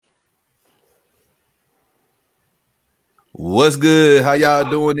What's good? How y'all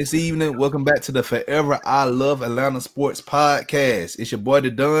doing this evening? Welcome back to the Forever I Love Atlanta Sports Podcast. It's your boy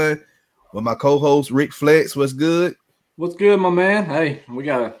The Don with my co-host Rick Flex. What's good? What's good, my man? Hey, we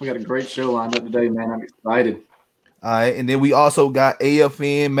got a great show lined up today, man. I'm excited. All right, and then we also got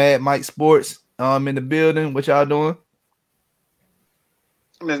AFN Mad Mike Sports in the building. What y'all doing?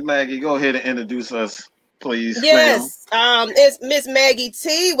 Miss Maggie, go ahead and introduce us, please. Yes, it's Miss Maggie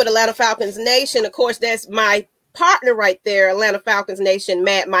T with Atlanta Falcons Nation. Of course, that's my partner right there, Atlanta Falcons Nation,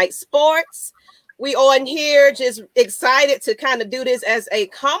 Mad Mike Sports. We on here just excited to kind of do this as a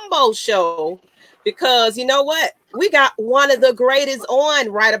combo show because you know what? We got one of the greatest on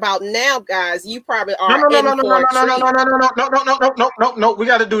right about now, guys. You probably are No. We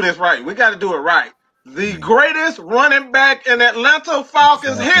got to do this right. We got to do it right. The greatest running back in Atlanta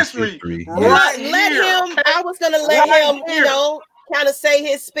Falcons history. Right here. I was going to let him, kind of say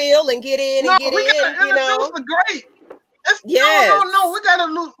his spiel and get in and get in. The great. No. We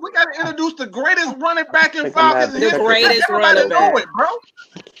gotta introduce the greatest running back in Falcons history. The greatest running back, bro.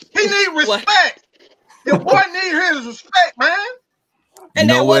 He need respect. Your boy need his respect, man. You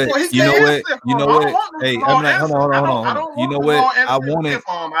know what? Hey, I'm not. Hold on. You know what? I want it.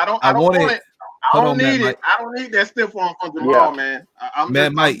 I don't need that stiff arm from Jamal, man.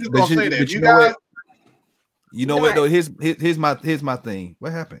 Mike, but you know what? You know what though? Here's my thing.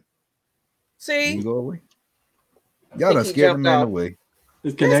 What happened? See, you go away. Y'all done scared the man away.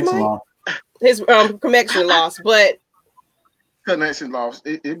 His connection lost. His connection lost, but connection lost.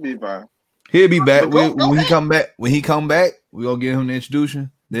 It'll be fine. He'll be back when he come back. When he come back, we gonna give him the introduction.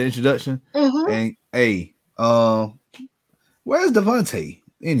 Mm-hmm. And hey, where's Devontae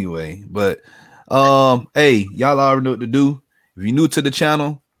anyway? But hey, y'all already know what to do. If you're new to the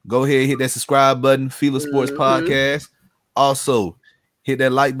channel, go ahead and hit that subscribe button. Fila Sports Podcast. Also, hit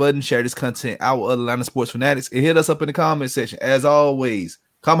that like button. Share this content out with other Atlanta sports fanatics, and hit us up in the comment section. As always,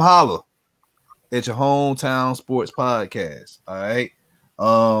 come holler at your hometown sports podcast. All right.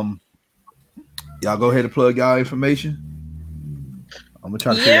 Y'all go ahead and plug y'all information. I'm gonna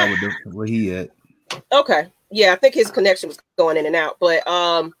try to figure out where he at. Okay. Yeah, I think his connection was going in and out, but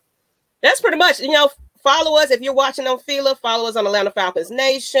that's pretty much, follow us if you're watching on Fila, follow us on Atlanta Falcons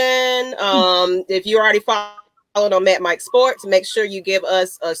Nation. If you already followed on Mad Mike Sports, make sure you give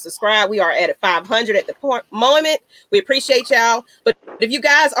us a subscribe. We are at 500 at the moment. We appreciate y'all. But if you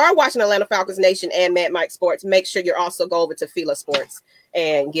guys are watching Atlanta Falcons Nation and Mad Mike Sports, make sure you also go over to Fila Sports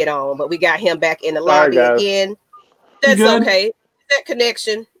and get on. But we got him back in the lobby again. That's okay. That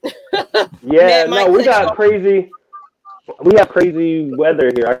connection. Yeah, no, we got crazy. We have crazy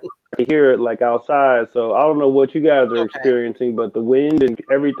weather here. I can hear it like outside, so I don't know what you guys are experiencing, but the wind and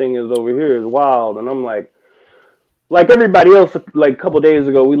everything is over here is wild, and I'm like everybody else. Like a couple of days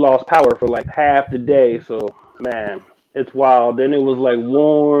ago, we lost power for like half the day. So man, it's wild. Then it was like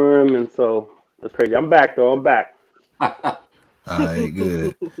warm, and so it's crazy. I'm back though. I'm back. All right,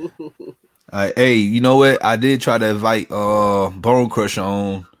 good. All right, hey, you know what? I did try to invite Bone Crusher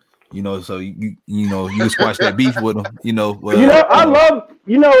on, so you squash that beef with him,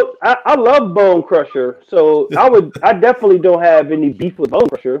 I love Bone Crusher, so I definitely don't have any beef with Bone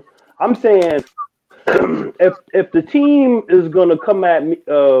Crusher. I'm saying if the team is gonna come at me,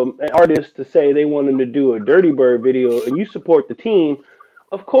 an artist to say they want him to do a Dirty Bird video, and you support the team,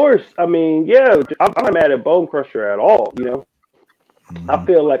 of course. I mean, yeah, I'm not mad at Bone Crusher at all. I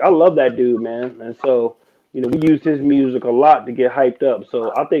feel like I love that dude, man, and so we used his music a lot to get hyped up.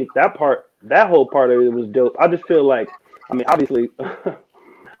 So I think that whole part of it was dope. I just feel like, I mean, obviously,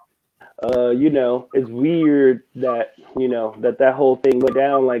 it's weird that that whole thing went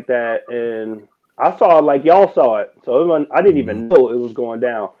down like that, and I saw it like y'all saw it, so I didn't even know it was going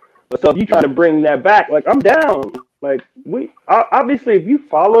down. But so if you try to bring that back, like I'm down. Like obviously, if you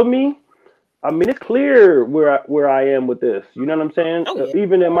follow me, I mean it's clear where I am with this. You know what I'm saying? Oh, yeah.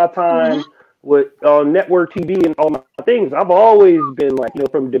 Even in my time with network TV and all my things, I've always been like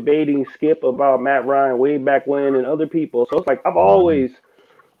from debating Skip about Matt Ryan way back when and other people. So it's like I'm always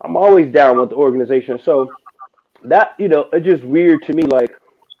down with the organization. So that it's just weird to me, like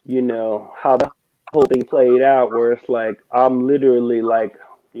how the whole thing played out, where it's like I'm literally like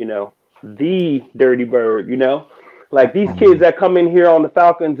the Dirty Bird, like these kids that come in here on the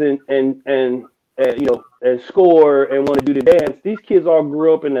Falcons and score and want to do the dance. These kids all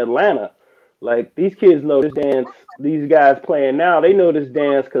grew up in Atlanta. Like these kids know this dance. These guys playing now, they know this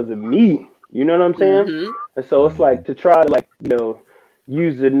dance because of me. You know what I'm saying? Mm-hmm. And so it's like to try to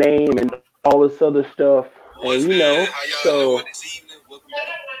use the name and all this other stuff, and so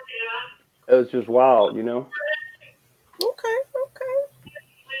it was just wild, Okay.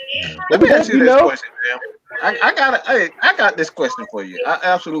 Let me ask you this question, man. I got this question for you. I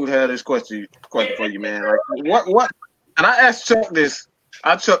absolutely have this question for you, man. Like what? And I asked Chuck this.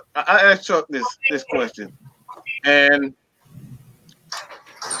 I asked Chuck this question. And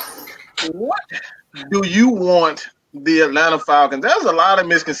what do you want the Atlanta Falcons? There's a lot of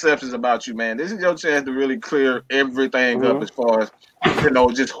misconceptions about you, man. This is your chance to really clear everything up as far as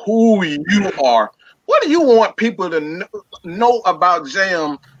just who you are. What do you want people to know about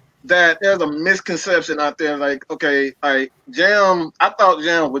Jam? That there's a misconception out there, like, okay, like Jam, I thought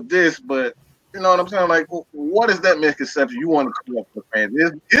Jam was this, but you know what I'm saying? Like, what is that misconception you want to clear up with the fans?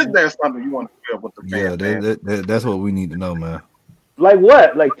 Is there something you want to clear up with the fans? Yeah, that's what we need to know, man. Like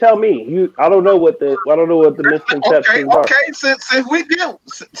what? Like, tell me. I don't know what the misconceptions are. Okay.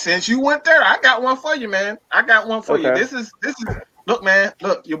 Since you went there, I got one for you, man. I got one for you. This is. Look, man.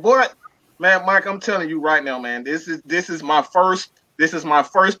 Look, your boy, man, Mike. I'm telling you right now, man. This is my first. This is my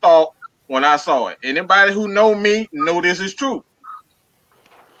first thought when I saw it. Anybody who know me know this is true.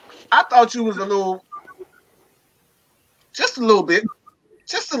 I thought you was just a little bit,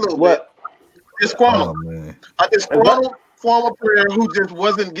 disgruntled. A disgruntled former player who just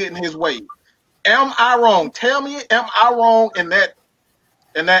wasn't getting his way. Am I wrong? Tell me, am I wrong in that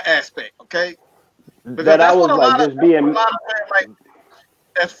aspect? Okay. Because that I was like just being like,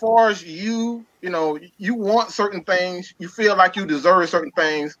 as far as you want certain things, you feel like you deserve certain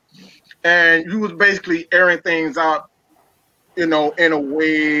things, and you was basically airing things out, in a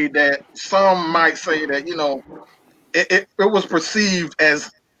way that some might say that, it was perceived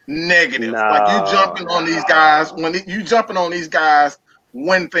as negative. Like you jumping on these guys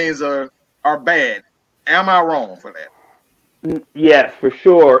when things are bad. Am I wrong for that? Yes, for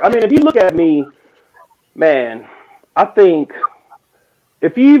sure. I mean, if you look at me, man, I think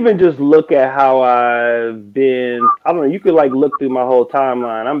if you even just look at how I've been, I don't know, you could like look through my whole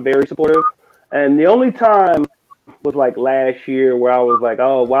timeline. I'm very supportive. And the only time was like last year where I was like,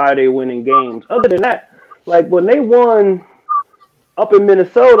 oh, why are they winning games? Other than that, like when they won up in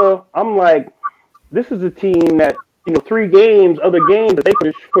Minnesota, I'm like, this is a team that, 3 games, other games that they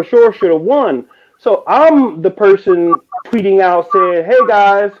for sure should have won. So I'm the person tweeting out saying, hey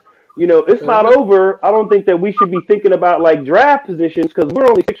guys, it's not over. I don't think that we should be thinking about like draft positions because we're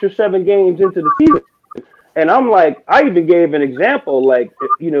only 6 or 7 games into the season. And I'm like, I even gave an example, like,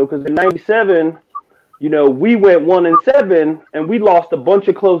 because in '97, we went 1-7 and we lost a bunch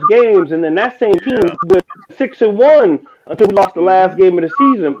of close games. And then that same team went 6-1 until we lost the last game of the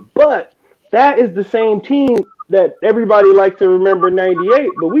season. But that is the same team that everybody likes to remember in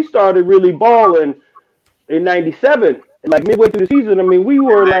 '98. But we started really balling in '97. Like midway through the season, I mean, we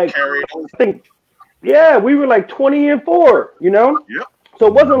were like, we were like 20-4, Yep. So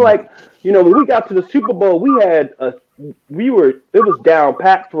it wasn't like, when we got to the Super Bowl, it was down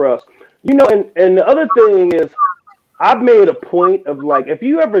packed for us, and the other thing is, I've made a point of like, if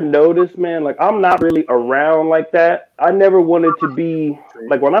you ever notice, man, like I'm not really around like that. I never wanted to be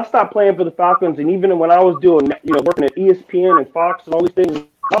like when I stopped playing for the Falcons, and even when I was doing, working at ESPN and Fox and all these things,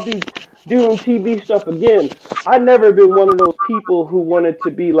 I'll be doing TV stuff again. I never been one of those people who wanted to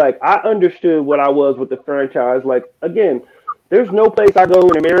be like, I understood what I was with the franchise. Like, again, there's no place I go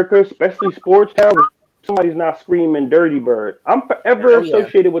in America, especially sports town, where somebody's not screaming Dirty Bird. I'm forever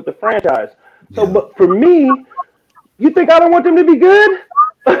associated with the franchise. So, but for me, you think I don't want them to be good?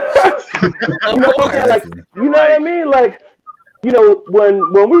 You know what I mean? Like,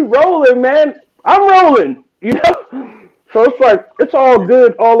 when we rolling, man, I'm rolling, So it's like, it's all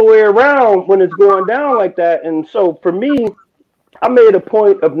good all the way around when it's going down like that. And so for me, I made a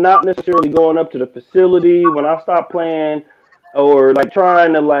point of not necessarily going up to the facility when I stopped playing or like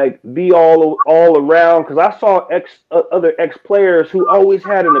trying to like be all around, because I saw other ex-players who always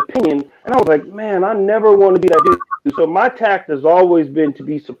had an opinion. And I was like, man, I never want to be that dude. So my tact has always been to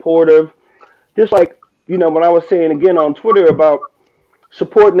be supportive. Just like, when I was saying again on Twitter about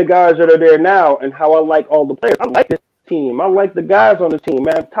supporting the guys that are there now and how I like all the players. I like this team. I like the guys on the team,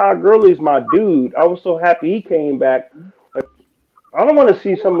 man. Todd Gurley's my dude. I was so happy he came back. Like, I don't want to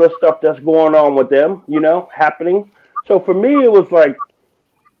see some of the stuff that's going on with them, happening. So for me, it was like,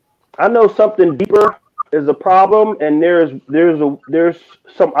 I know something deeper is a problem, and there's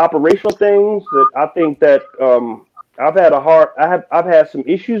some operational things that I think that I've had some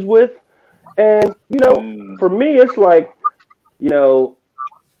issues with, and for me, it's like,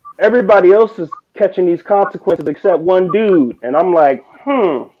 everybody else is catching these consequences except one dude, and I'm like,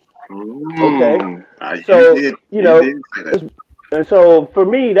 okay. So and so for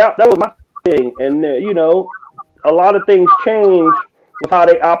me, that was my thing, and a lot of things changed with how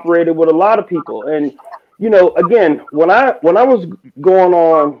they operated with a lot of people, and again, when I was going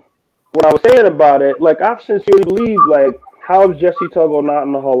on what I was saying about it, like I sincerely believe, like how is Jesse Tuggle not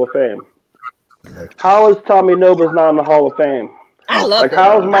in the Hall of Fame? How is Tommy Nobis not in the Hall of Fame? I love like him.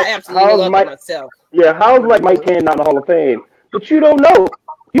 how's Mike? I absolutely How's love Mike? him myself. Yeah, how's like Mike Cannon not in the Hall of Fame? But you don't know.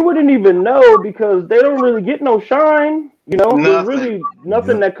 You wouldn't even know because they don't really get no shine. You know, there's really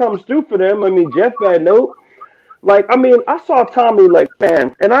nothing that comes through for them. I mean, Jeff Van Note. Like, I mean, I saw Tommy, like,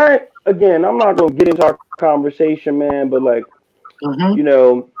 man, and I'm not going to get into our conversation, man, but, like, you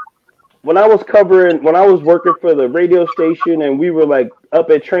know, when I was working for the radio station and we were, like, up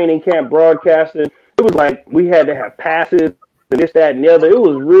at training camp broadcasting, it was like we had to have passes and this, that, and the other. It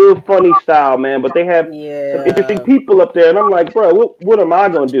was real funny style, man, but they have some interesting people up there, and I'm like, bro, what am I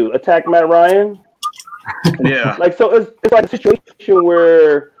going to do? Attack Matt Ryan? Yeah. Like, so it's like a situation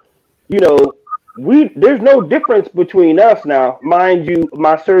where, you know, there's no difference between us now. Mind you,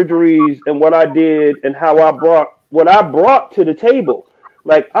 my surgeries and what I did and what I brought to the table.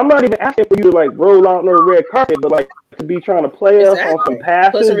 Like, I'm not even asking for you to, like, roll out on a red carpet, but, like, to be trying to play us on some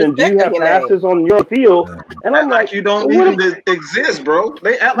passes, and do you have passes on your field? And I'm like, you don't even exist, bro.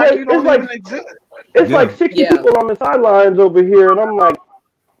 They act like you don't even exist. It's like 60 people on the sidelines over here, and I'm like,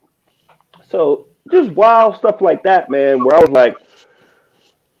 so just wild stuff like that, man, where I was like,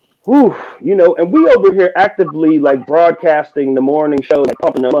 whew, you know, and we over here actively, like, broadcasting the morning show, like,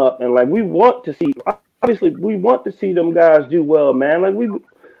 pumping them up, and, like, we want to see them guys do well, man. Like,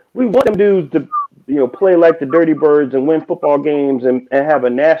 we want them dudes to, you know, play like the Dirty Birds and win football games and have a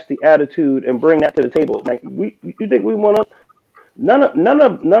nasty attitude and bring that to the table. Like, you think we want to? None of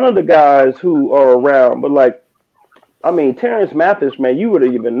the guys who are around, but, like, I mean, Terrence Mathis, man, you would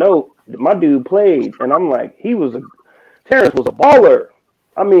have even know my dude played, and I'm like, Terrence was a baller.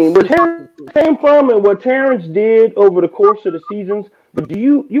 I mean, where Terrence came from and what Terrence did over the course of the seasons, but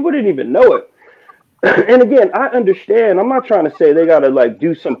you wouldn't even know it. And again, I understand. I'm not trying to say they got to, like,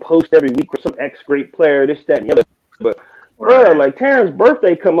 do some post every week for some great player, this, that, and the other. But, bro, like, Terrence's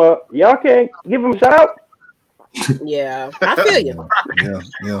birthday come up. Y'all can't give him a shout? Yeah, I feel you.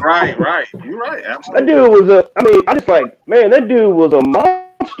 Yeah. Right. You're right. Absolutely. That dude was a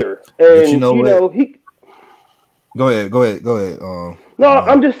monster. And, you know he... Go ahead. No,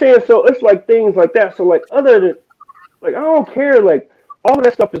 I'm just saying, so it's like things like that. So, like, other than, like, I don't care. Like, all of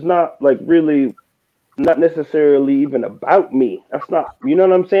that stuff is not, like, really not necessarily even about me. That's not, you know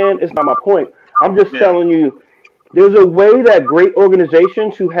what I'm saying? It's not my point. I'm just telling you, there's a way that great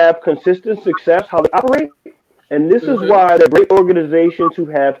organizations who have consistent success, how they operate. And this is why they're great organizations who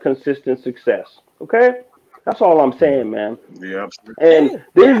have consistent success. Okay? That's all I'm saying, man. Yeah. And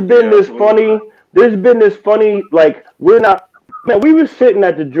there's been this funny, like, we were sitting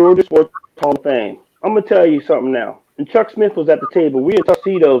at the Georgia Sports Hall of Fame. I'm going to tell you something now. And Chuck Smith was at the table. We in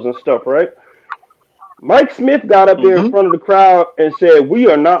tuxedos and stuff, right? Mike Smith got up there in front of the crowd and said, we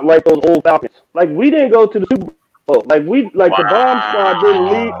are not like those old Falcons. Like, we didn't go to the Super Bowl. Like, the bomb squad didn't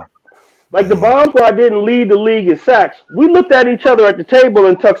lead. Like, the bomb squad didn't lead the league in sacks. We looked at each other at the table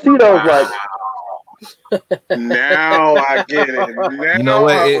in tuxedos like, now I get it. Now, you know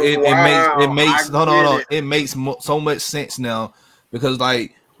what? It makes so much sense now because,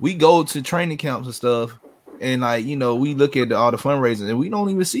 like, we go to training camps and stuff, and, like, you know, we look at all the fundraisers, and we don't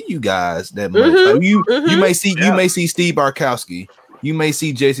even see you guys that much. Like, you may see Steve Barkowski, you may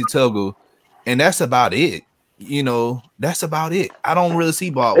see JC Tuggle, and that's about it. You know, that's about it. I don't really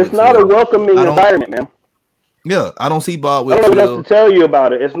see Bob. It's not a welcoming environment, man. Yeah, I don't see Bob. I don't know what to tell you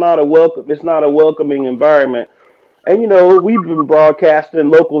about it. It's not a welcoming environment. And, you know, we've been broadcasting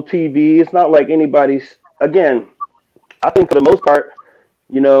local TV. It's not like anybody's. Again, I think for the most part,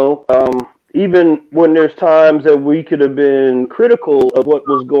 you know, even when there's times that we could have been critical of what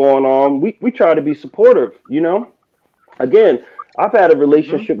was going on, we try to be supportive. You know, again, I've had a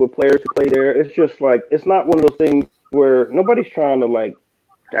relationship with players who play there. It's just like, it's not one of those things where nobody's trying to, like,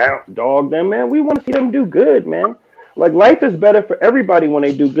 dog them, man. We want to see them do good, man. Like, life is better for everybody when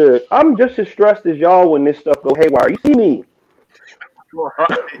they do good. I'm just as stressed as y'all when this stuff go haywire. You see me.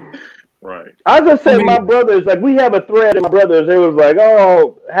 Right. I just said, my brothers, like, we have a thread in my brothers. It was like,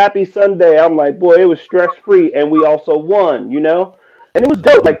 oh, happy Sunday. I'm like, boy, it was stress-free, and we also won, you know? And it was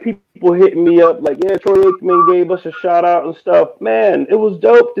dope. Like, people hitting me up, like, yeah, Troy Aikman gave us a shout-out and stuff. Man, it was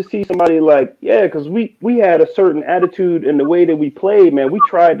dope to see somebody like, yeah, because we had a certain attitude in the way that we played, man. All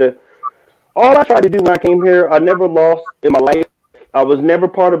I tried to do when I came here, I never lost in my life. I was never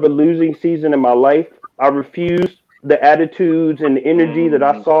part of a losing season in my life. I refused the attitudes and the energy that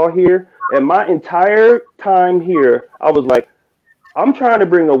I saw here. And my entire time here, I was like, I'm trying to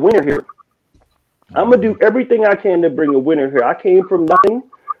bring a winner here. I'm going to do everything I can to bring a winner here. I came from nothing.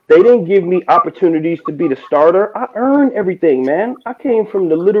 They didn't give me opportunities to be the starter. I earned everything, man. I came from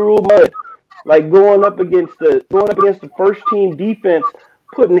the literal mud, like going up against the first team defense,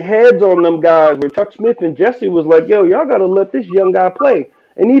 putting heads on them guys. Where Chuck Smith and Jesse was like, "Yo, y'all gotta let this young guy play."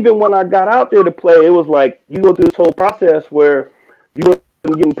 And even when I got out there to play, it was like you go through this whole process where you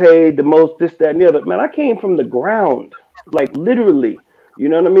wasn't getting paid the most, this, that, and the other. Man, I came from the ground, like literally. You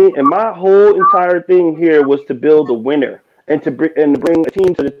know what I mean? And my whole entire thing here was to build a winner and to bring a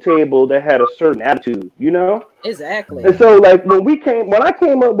team to the table that had a certain attitude. You know? Exactly. And so, like when I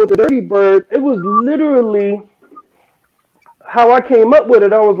came up with the Dirty Bird, it was literally how I came up with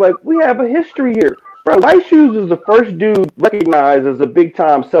it. I was like, we have a history here. Bro, White Shoes is the first dude recognized as a big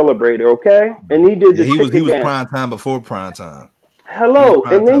time celebrator, okay? And he did the he was dance. prime time before prime time. Hello,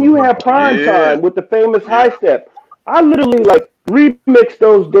 and then you have prime time with the famous high step. I literally like remixed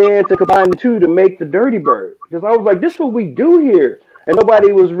those dance and combined the two to make the Dirty Bird because I was like, this is what we do here. And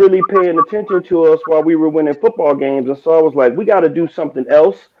nobody was really paying attention to us while we were winning football games. And so I was like, we got to do something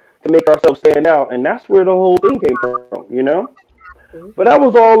else to make ourselves stand out. And that's where the whole thing came from, you know? But that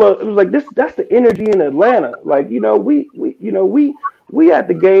was all. It was like that's the energy in Atlanta. Like, you know, we at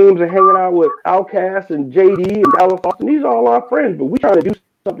the games and hanging out with Outkast and JD and Dallas Austin. These are all our friends, but we trying to do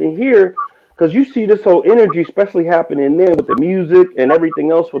something here because you see this whole energy, especially happening there with the music and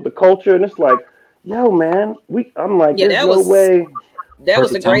everything else with the culture, and it's like, yo, man, I'm like, Yeah, there's no way. That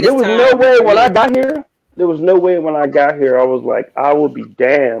was the greatest There was time. no way when I got here. There was no way when I got here. I was like, I would be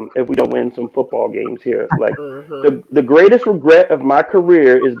damned if we don't win some football games here. Like the greatest regret of my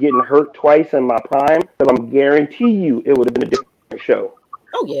career is getting hurt twice in my prime. Because I'm guarantee you, it would have been a different show.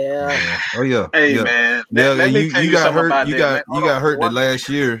 Oh yeah. Oh yeah. Hey yeah. man, Yeah, let me tell you got something hurt. about You that, got man. you got hurt the Hold on. last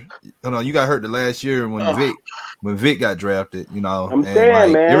year. Hold on, you got hurt the last year when Vic got drafted. You know, I'm and saying,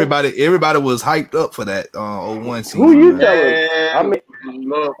 like, man. everybody was hyped up for that 01 season. Who you man. telling? Man, I mean,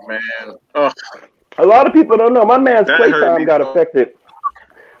 look, man. Oh, a lot of people don't know. My man's That play hurt time me, got bro. affected.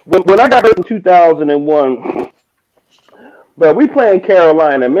 When I got hurt in 2001, but we playing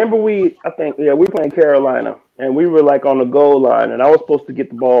Carolina. Remember we playing Carolina, and we were like on the goal line, and I was supposed to get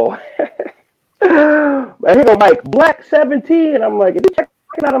the ball. And here go Mike, Black 17, and I'm like, is he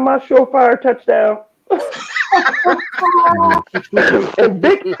checking out of my surefire touchdown? and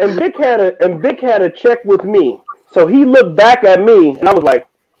Vic had a check with me, so he looked back at me, and I was like,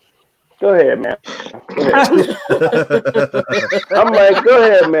 go ahead, man. Go ahead. I'm like, go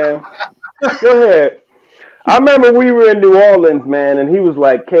ahead, man. Go ahead. I remember we were in New Orleans, man, and he was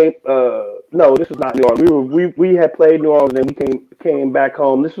like, no, this was not New Orleans. We had played New Orleans, and we came back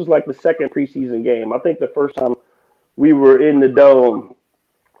home. This was like the second preseason game. I think the first time we were in the dome,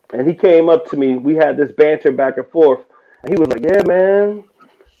 and he came up to me. We had this banter back and forth, and he was like, yeah, man,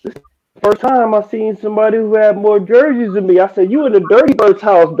 this is the first time I seen somebody who had more jerseys than me. I said, you in the Dirty Bird's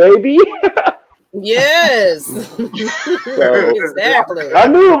house, baby. Yes. So, Exactly. I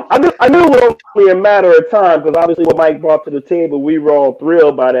knew it was only a matter of time because obviously what Mike brought to the table, we were all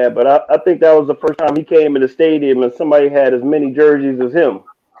thrilled by that. But I think that was the first time he came in the stadium and somebody had as many jerseys as him.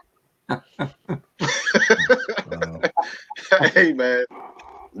 hey man.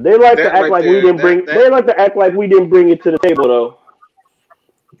 They like That to act right like there, we didn't bring. that- They like to act like we didn't bring it to the table though.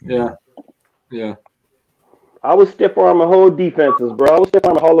 Yeah. Yeah. I was stiff arming whole defenses, bro. I was stiff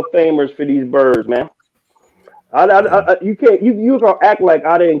arming Hall of Famers for these birds, man. You can't you gonna act like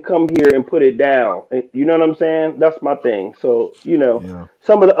I didn't come here and put it down. You know what I'm saying? That's my thing. So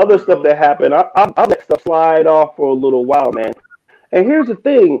some of the other stuff that happened, I let stuff slide off for a little while, man. And here's the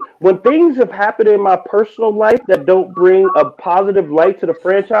thing: when things have happened in my personal life that don't bring a positive light to the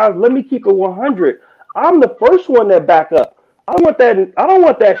franchise, let me keep it 100. I'm the first one that back up. I don't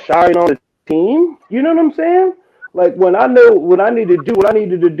want that shine on the team. You know what I'm saying? Like when I know what I needed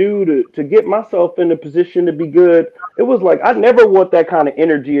to do to get myself in a position to be good, it was like I never want that kind of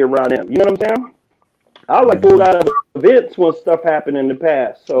energy around him. You know what I'm saying? I like pulled out of events when stuff happened in the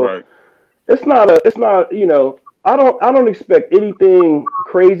past. So Right. it's not I don't expect anything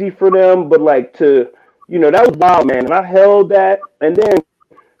crazy for them, but like that was wild, man. And I held that, and then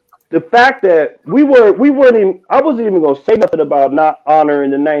the fact that we weren't even, I wasn't even going to say nothing about not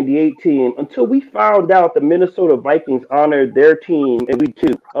honoring the 98 team until we found out the Minnesota Vikings honored their team in week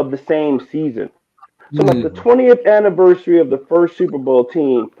 2 of the same season. So like the 20th anniversary of the first Super Bowl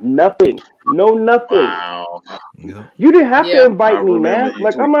team, nothing. Wow. Yeah, You didn't have to I invite me, man. remember you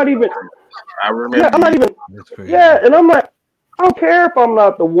Like I'm not even, I remember. yeah, I'm not even, that's crazy. yeah, and I'm like, I don't care if I'm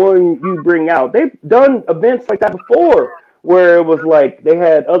not the one you bring out. They've done events like that before where it was like they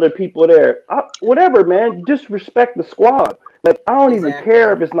had other people there. Whatever, man. Just respect the squad. Like I don't even Exactly.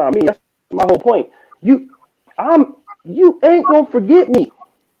 care if it's not me. That's my whole point. You ain't gonna forget me.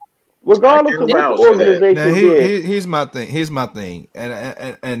 regardless of what the organization now, did. here's my thing,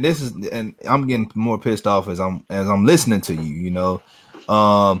 and this is, and I'm getting more pissed off as I'm listening to you. You know,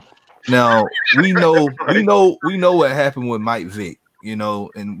 now we know what happened with Mike Vick. You know,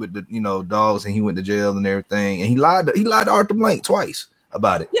 and with the dogs, and he went to jail and everything, and he lied to Arthur Blank twice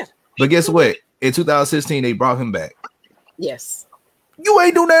about it. Yeah. But guess what? In 2016, they brought him back. Yes. You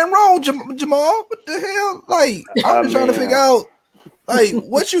ain't do nothing wrong, Jamal. What the hell? Like, I'm just trying to figure out, like,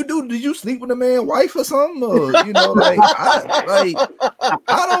 what you do? Did you sleep with a man's wife or something? Or, you know, I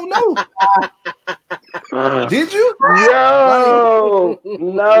don't know. Did you? No.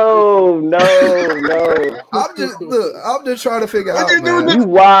 I'm just trying to figure out, man. You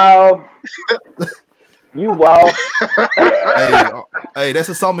wild. Hey, that's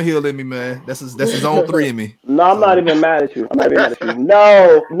a Summer Hill in me, man. That's his zone 3 in me. No, I'm not even mad at you.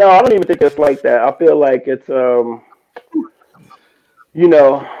 No, I don't even think it's like that. I feel like it's you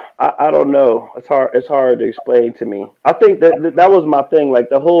know, I don't know. It's hard to explain to me. I think that was my thing. Like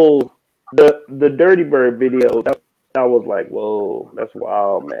the Dirty Bird video. That was like, whoa, that's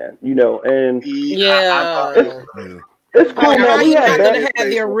wild, man. You know, and it's cool, man. How you not gonna have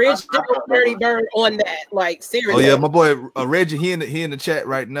the original Dirty Bird on that? Like, seriously. Oh yeah, my boy Reggie, he in the chat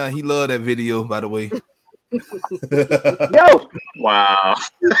right now. He loved that video, by the way. Yo, wow.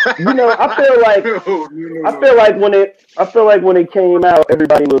 You know, I feel like when it came out,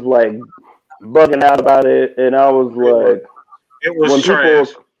 everybody was like bugging out about it, and I was like, it was trash.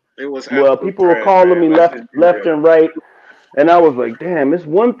 People were calling me left and right. And I was like, damn, it's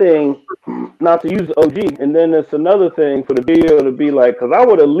one thing not to use the OG, and then it's another thing for the video to be like, because I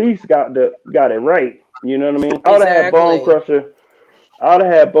would at least got it right. You know what I mean? I would have had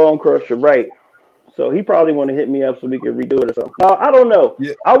Bone Crusher right. So he probably want to hit me up so we can redo it or something. Now, I don't know.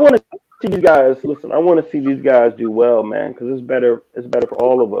 Yeah. I want to see these guys. Listen, I want to see these guys do well, man, because it's better for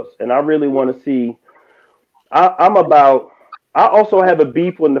all of us. And I really want to see. I also have a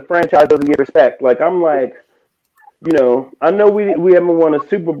beef when the franchise doesn't get respect. Like, I'm like, you know, I know we haven't won a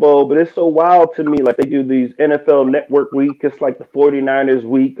Super Bowl, but it's so wild to me. Like, they do these NFL Network week. It's like the 49ers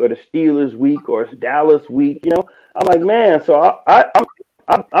week or the Steelers week or it's Dallas week. You know, I'm like, man. So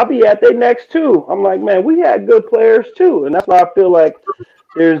I'll be at their next too. I'm like, man, we had good players too, and that's why I feel like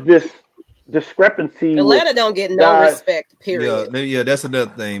there's this discrepancy. Atlanta don't get no respect. Period. Yeah, that's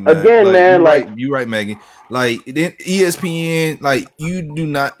another thing. Man. Again, man, you're right, Maggie. Like ESPN, like you do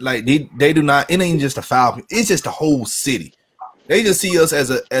not like they do not. It ain't just a Falcon. It's just the whole city. They just see us as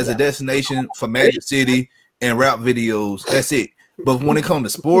a destination for Magic City and rap videos. That's it. But when it comes to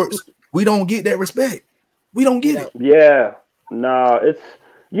sports, we don't get that respect. We don't get it. Yeah. Nah, it's,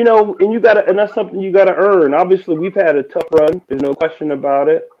 you know, and that's something you gotta earn. Obviously, we've had a tough run. There's no question about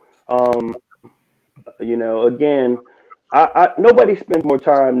it. You know, again, I nobody spends more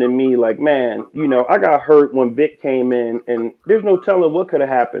time than me. Like, man, you know, I got hurt when Vic came in, and there's no telling what could have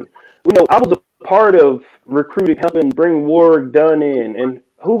happened. You know, I was a part of recruiting, helping bring Warwick Dunn in, and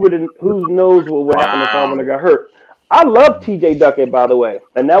who knows what would happen if I would have got hurt. I love TJ Duckett, by the way,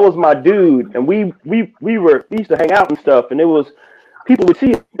 and that was my dude. And we used to hang out and stuff, and it was people would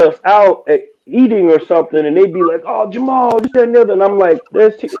see us out at eating or something, and they'd be like, "Oh, Jamal, this that and the other," and I'm like,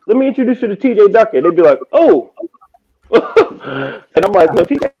 let me introduce you to TJ Duckett. They'd be like, "Oh," and I'm like, "Look,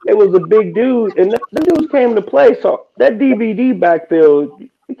 TJ was a big dude, and the dudes came to play. So that DVD backfield,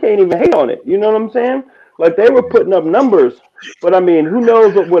 you can't even hate on it. You know what I'm saying? Like, they were putting up numbers, but I mean, who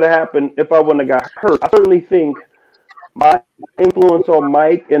knows what would have happened if I wouldn't have got hurt? I certainly think my influence on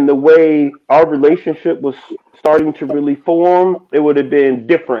Mike and the way our relationship was starting to really form, it would have been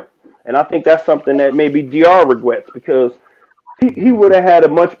different. And I think that's something that maybe DR regrets, because he would have had a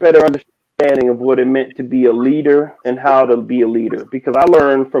much better understanding of what it meant to be a leader and how to be a leader. Because I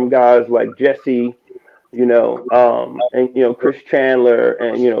learned from guys like Jesse, you know, and, you know, Chris Chandler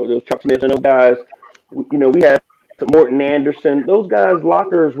and, you know, those Chuck Smith and those guys, you know, we had Morton Anderson. Those guys'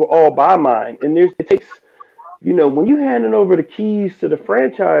 lockers were all by mine. And it takes, you know, when you handing over the keys to the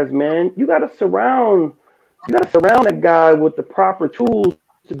franchise, man, you got to surround that guy with the proper tools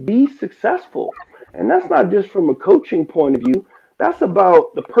to be successful. And that's not just from a coaching point of view. That's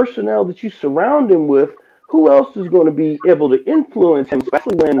about the personnel that you surround him with. Who else is going to be able to influence him,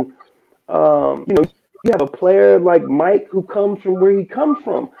 especially when, you know, you have a player like Mike who comes from where he comes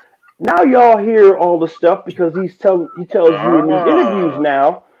from. Now y'all hear all the stuff because he tells you in these interviews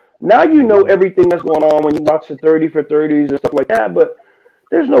now. Now you know everything that's going on when you watch the 30 for 30s and stuff like that. But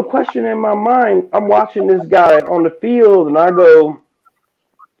there's no question in my mind. I'm watching this guy on the field, and I go,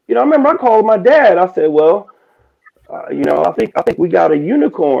 you know, I remember I called my dad. I said, well, you know, I think we got a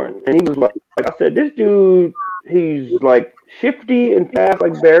unicorn. And he was like I said, this dude, he's like shifty and fast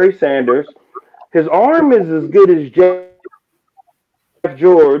like Barry Sanders. His arm is as good as Jeff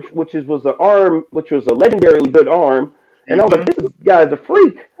George, which was a legendarily good arm. And I was like, this guy's a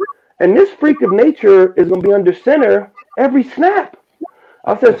freak. And this freak of nature is going to be under center every snap.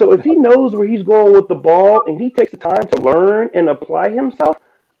 I said, so if he knows where he's going with the ball and he takes the time to learn and apply himself,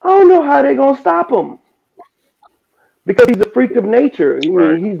 I don't know how they're going to stop him. Because he's a freak of nature. I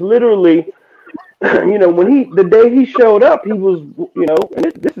mean, he's literally, when the day he showed up, he was, and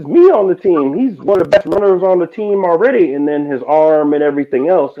this is me on the team. He's one of the best runners on the team already. And then his arm and everything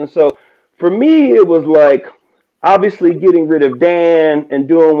else. And so for me, it was like, obviously getting rid of Dan and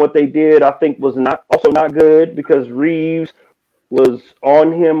doing what they did, I think was not good because Reeves was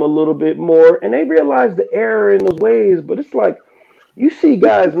on him a little bit more. And they realized the error in those ways. But it's like, you see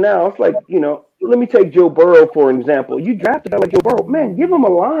guys now, it's like, let me take Joe Burrow for an example. You drafted a guy like Joe Burrow, man, give him a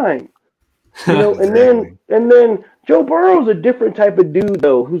line. Exactly. and then Joe Burrow's a different type of dude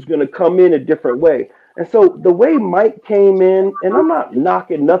though, who's going to come in a different way. And so the way Mike came in, and I'm not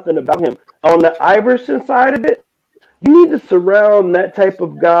knocking nothing about him, on the Iverson side of it, you need to surround that type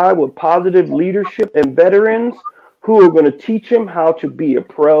of guy with positive leadership and veterans who are going to teach him how to be a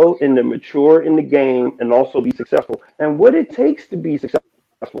pro and to mature in the game and also be successful and what it takes to be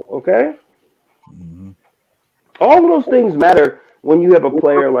successful, okay? Mm-hmm. All of those things matter when you have a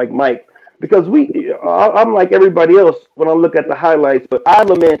player like Mike because I'm like everybody else when I look at the highlights, but I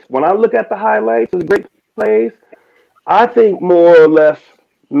lament when I look at the highlights of the great plays, I think more or less,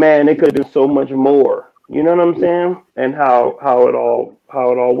 man, it could have been so much more. You know what I'm saying? And how it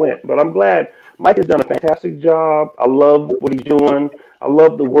all went. But I'm glad Mike has done a fantastic job. I love what he's doing. I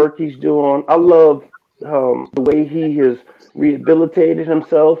love the work he's doing. I love the way he has rehabilitated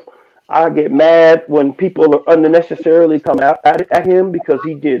himself. I get mad when people are unnecessarily come out at him because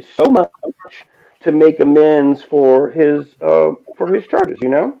he did so much to make amends for his charges.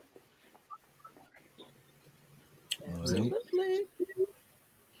 Absolutely.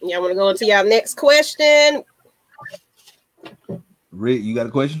 Yeah, I want to go into your next question. Rick, you got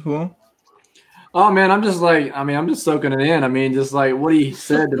a question for him? Oh man, I'm just soaking it in. I mean, just like what he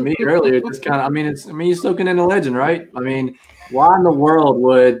said to me earlier, just kind of. He's soaking in a legend, right? I mean, why in the world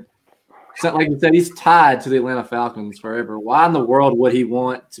would, like you said, he's tied to the Atlanta Falcons forever. Why in the world would he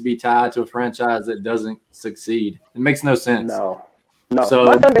want to be tied to a franchise that doesn't succeed? It makes no sense. No. So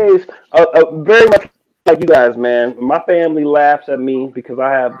my Sundays very much like you guys, man. My family laughs at me because I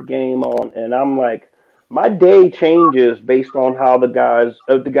have the game on, and I'm like, my day changes based on how the guys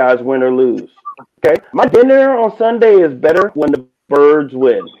win or lose. Okay, my dinner on Sunday is better when the Birds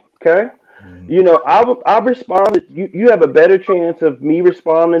win. Okay, I respond. You have a better chance of me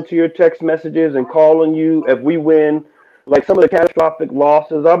responding to your text messages and calling you if we win. Like some of the catastrophic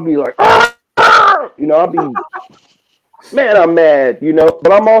losses, I'll be like, I'll be, man, I'm mad.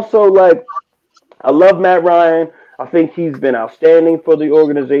 But I'm also like, I love Matt Ryan. I think he's been outstanding for the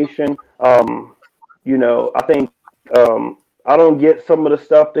organization. I think I don't get some of the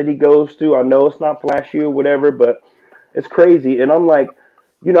stuff that he goes through. I know it's not flashy or whatever, but it's crazy. And I'm like,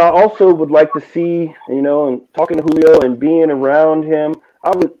 I also would like to see, and talking to Julio and being around him,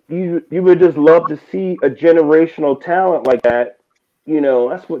 you would just love to see a generational talent like that.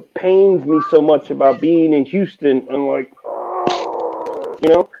 That's what pains me so much about being in Houston. I'm like,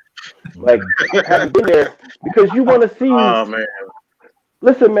 like I haven't been there because you want to see. Oh man!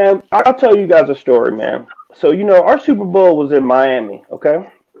 Listen, man, I'll tell you guys a story, man. So our Super Bowl was in Miami, okay?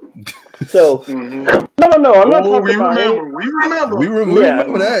 So no, I'm not talking about it. We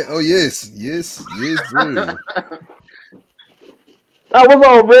remember that. Oh yes, sir. I was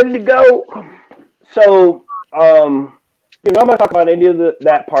all ready to go. So I'm not talking about any of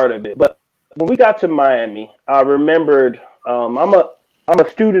that part of it. But when we got to Miami, I remembered I'm a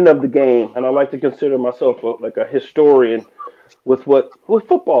student of the game, and I like to consider myself like a historian with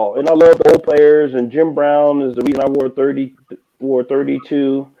football, and I love the old players. And Jim Brown is the reason I wore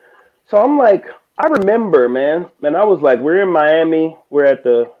 32. So I'm like, I remember, man. And I was like, we're in Miami, we're at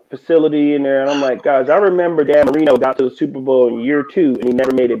the facility in there, and I'm like, guys, I remember Dan Marino got to the Super Bowl in year 2, and he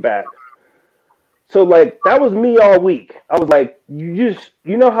never made it back. So like that was me all week. I was like, you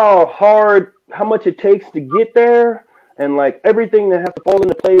know how much it takes to get there. And like everything that has to fall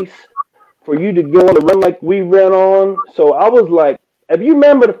into place for you to go on the run like we ran on. So I was like, if you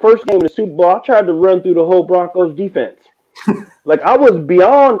remember the first game of the Super Bowl, I tried to run through the whole Broncos defense. Like I was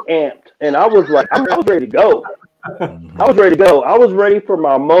beyond amped, and I was like, I was ready to go. I was ready for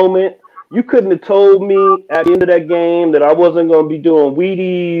my moment. You couldn't have told me at the end of that game that I wasn't going to be doing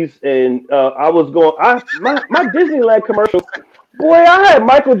Wheaties, and I was going. My Disneyland commercial, boy, I had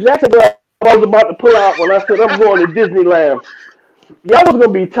Michael Jackson I was about to pull out when I said I'm going to Disneyland. Y'all was gonna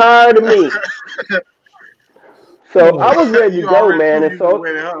be tired of me. So I was ready to go, man. And so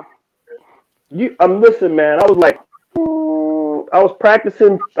listen, man. I was like, I was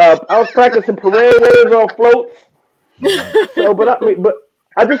practicing parade waves on floats. So, but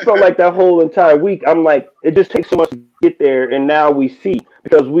I just felt like that whole entire week. I'm like, it just takes so much to get there, and now we see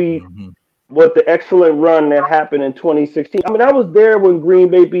because what the excellent run that happened in 2016. I mean, I was there when Green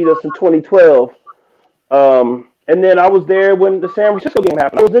Bay beat us in 2012. And then I was there when the San Francisco game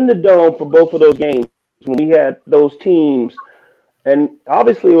happened. I was in the Dome for both of those games when we had those teams. And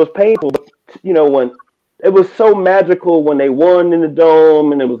obviously it was painful, but, when it was so magical when they won in the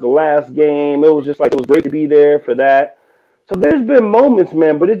Dome and it was the last game. It was just like it was great to be there for that. So there's been moments,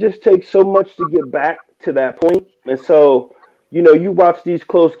 man, but it just takes so much to get back to that point. And so, you watch these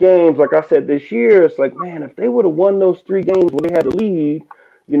close games, like I said this year, it's like, man, if they would have won those 3 games when they had the lead,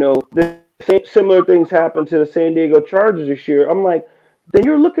 similar things happened to the San Diego Chargers this year. I'm like, then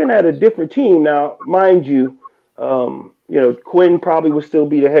you're looking at a different team now, mind you. Quinn probably would still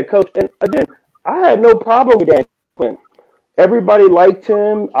be the head coach, and again, I had no problem with Dan Quinn. Everybody liked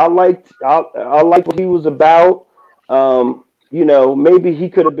him. I liked what he was about. Maybe he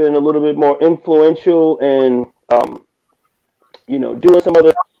could have been a little bit more influential and doing some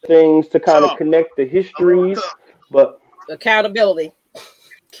other things to kind of connect the histories, but accountability.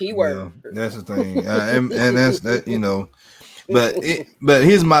 Keyword. Yeah, that's the thing, and that's that. But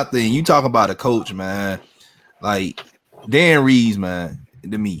here's my thing. You talk about a coach, man. Like Dan Reeves, man.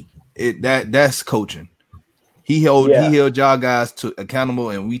 To me, that's coaching. He held y'all guys to accountable,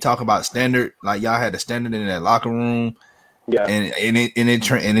 and we talk about standard. Like y'all had a standard in that locker room. Yeah, and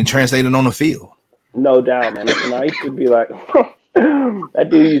it translated on the field. No doubt, man. And I used to be like, that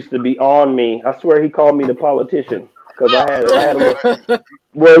dude used to be on me. I swear he called me the politician. Because I had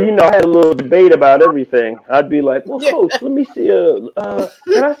a little debate about everything. I'd be like, well, coach, let me see. Can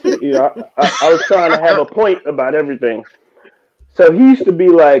I see? I was trying to have a point about everything. So he used to be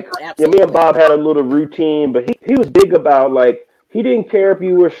like, me and Bob had a little routine, but he was big about, like, he didn't care if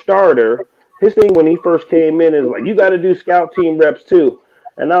you were a starter. His thing when he first came in is like, you got to do scout team reps too.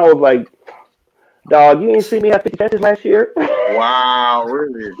 And I was like, dog, you didn't see me have 50 catches last year? Wow,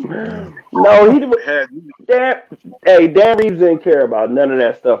 really? No, he didn't. Dan Reeves didn't care about none of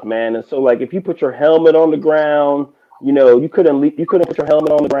that stuff, man. And so, like, if you put your helmet on the ground, you couldn't put your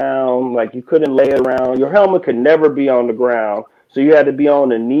helmet on the ground. Like, you couldn't lay it around. Your helmet could never be on the ground. So you had to be on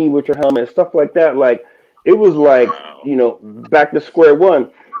the knee with your helmet and stuff like that. Like, it was like, back to square one.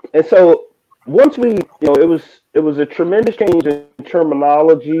 And so once we, it was a tremendous change in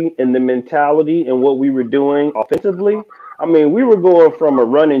terminology and the mentality and what we were doing offensively. I mean, we were going from a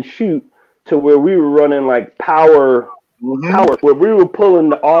run and shoot to where we were running like power, where we were pulling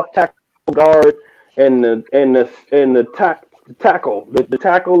the off tackle guard and the tackle, the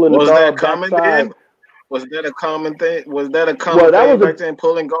tackle and the guard backside. Was that a common thing? Was that a common thing back then,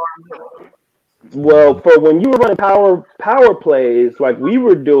 pulling guard? Well, for when you were running power plays like we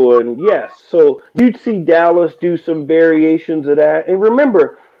were doing, yes. So you'd see Dallas do some variations of that. And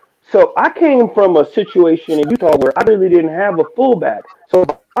remember, so I came from a situation in Utah where I really didn't have a fullback. So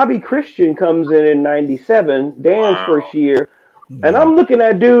Bobby Christian comes in '97, Dan's first year, and I'm looking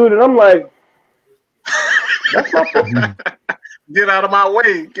at dude, and I'm like, that's my fullback. Get out of my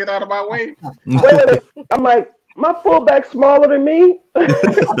way. Get out of my way. Wait. I'm like, my fullback's smaller than me.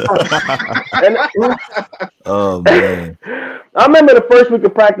 Oh, man. I remember the first week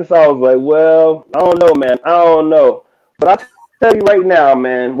of practice, I was like, well, I don't know, man. I don't know. But I'll tell you right now,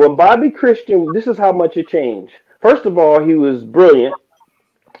 man, when Bobby Christian, this is how much it changed. First of all, he was brilliant.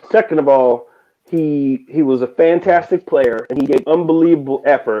 Second of all, he was a fantastic player, and he gave unbelievable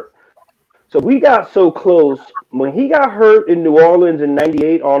effort. So we got so close. When he got hurt in New Orleans in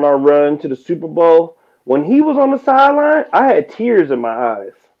 '98 on our run to the Super Bowl, when he was on the sideline, I had tears in my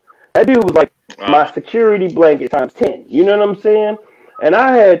eyes. That dude was like my security blanket times 10. You know what I'm saying? And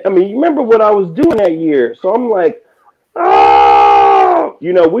you remember what I was doing that year. So I'm like, oh,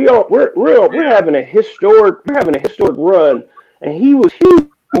 we're having a historic run, and he was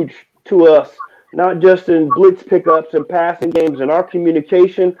huge to us, not just in blitz pickups and passing games and our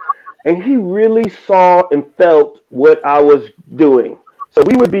communication. And he really saw and felt what I was doing. So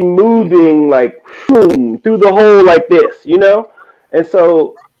we would be moving like through the hole like this, And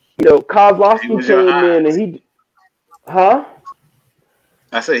so, Kozlowski came in and he, I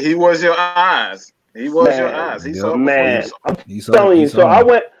said he was your eyes. He was your eyes. He saw. Man, I'm telling you. So I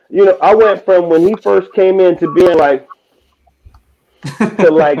went from when he first came in to being like, to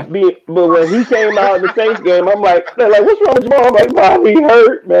like be. But when he came out in the Saints game, I'm like, they're like, what's wrong with Jamal? I'm like, Bob, he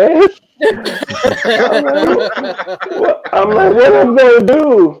hurt, man. I'm like, what am I gonna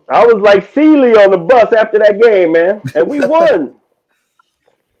do? I was like Sealy on the bus after that game, man, and we won.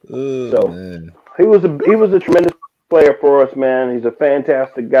 So man. he was a tremendous player for us, man. He's a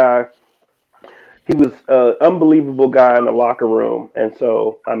fantastic guy. He was an unbelievable guy in the locker room, and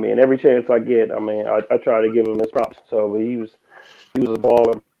so I mean, every chance I get, I mean, I try to give him his props. So he was a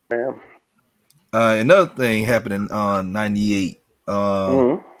baller, man. Another thing happened in '98.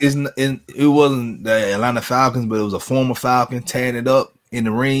 It wasn't the Atlanta Falcons, but it was a former Falcon tearing it up in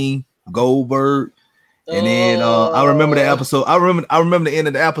the ring, Goldberg. And then I remember the episode. I remember the end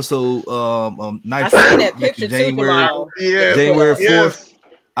of the episode. I seen that picture January 4th.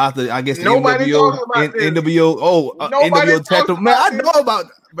 After I guess the NWO. NWO tackle. Man, I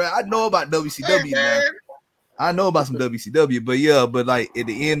know about WCW, man. I know about some WCW, but yeah, but like at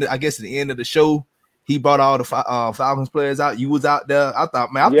the end of the show, he brought all the Falcons players out. You was out there. I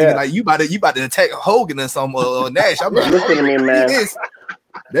thought, man, I'm thinking like you about to attack Hogan or some Nash. I'm like, listen to me, man.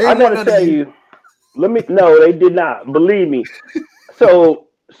 I gotta tell you. No, they did not. Believe me. So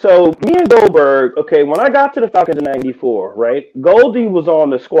me and Goldberg, okay, when I got to the Falcons in '94, right? Goldie was on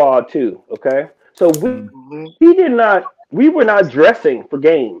the squad too, okay? So we were not dressing for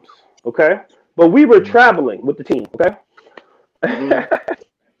games, okay? But we were traveling with the team, okay?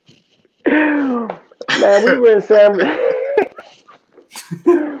 Man, we were in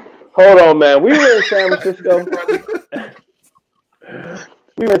Hold on, man. We were in San Francisco.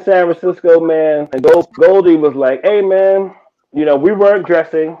 Man, and Goldie was like, hey, man, you know, we weren't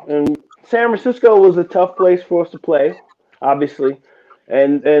dressing, and San Francisco was a tough place for us to play, obviously,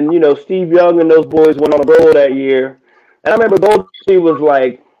 and you know, Steve Young and those boys went on the road that year, and I remember Goldie was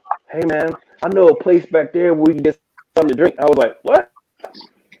like, hey, man, I know a place back there where we can get something to drink. I was like, what?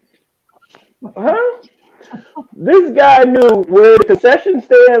 Huh? This guy knew where the concession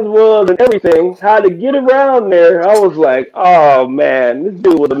stands was and everything, how to get around there. I was like, oh, man, this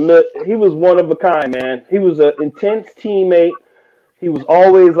dude he was one of a kind, man. He was an intense teammate. He was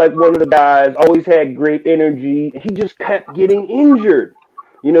always like one of the guys, always had great energy. He just kept getting injured.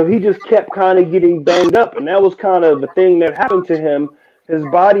 You know, he just kept kind of getting banged up, and that was kind of the thing that happened to him. His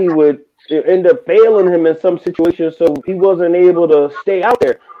body would end up failing him in some situations, so he wasn't able to stay out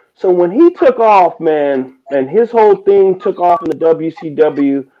there. So when he took off, man, and his whole thing took off in the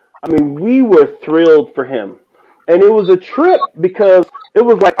WCW, I mean, we were thrilled for him. And it was a trip because it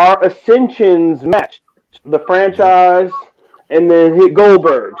was like our ascensions matched the franchise and then hit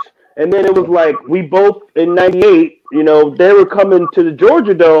Goldberg's. And then it was like we both in '98, you know, they were coming to the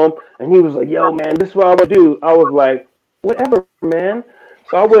Georgia Dome, and he was like, yo, man, this is what I would do. I was like, whatever, man.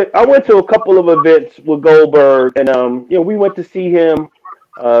 So I went to a couple of events with Goldberg, and you know, we went to see him.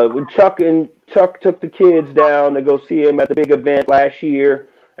 When Chuck took the kids down to go see him at the big event last year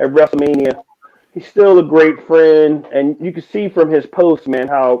at WrestleMania. He's still a great friend, and you can see from his posts, man,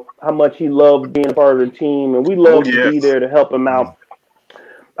 how much he loved being a part of the team, and we loved to be there to help him out.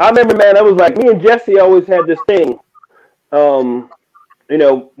 I remember, man, I was like, me and Jesse always had this thing. You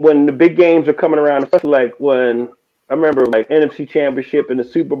know, when the big games are coming around, especially like when I remember like NFC Championship and the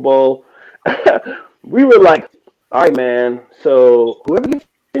Super Bowl, we were like, all right, man, so whoever gets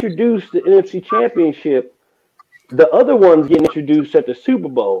introduced to the NFC Championship, the other one's getting introduced at the Super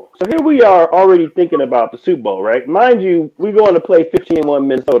Bowl. So here we are already thinking about the Super Bowl, right? Mind you, we're going to play 15-1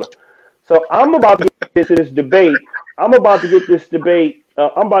 Minnesota. So I'm about to get into this debate. I'm about to get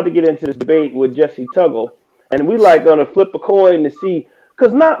into this debate with Jesse Tuggle, and we like going to flip a coin to see,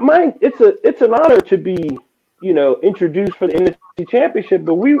 because it's an honor to be, you know, introduced for the NFC Championship,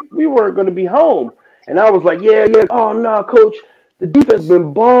 but we weren't going to be home. And I was like, yeah. Oh, no, coach, the defense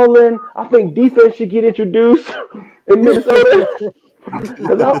been balling. I think defense should get introduced in Minnesota.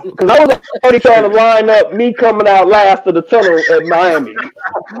 Because I was already trying to line up me coming out last of the tunnel at Miami.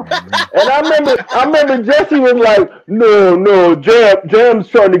 And I remember Jesse was like, no, Jam's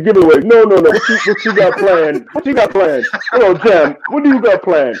trying to give it away. No. What you got planned? Come on, Jam, what do you got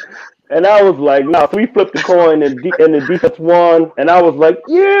planned? And I was like, no. So we flipped the coin, and the defense won. And I was like,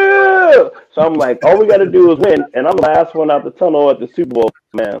 yeah. So I'm like, all we got to do is win. And I'm the last one out the tunnel at the Super Bowl,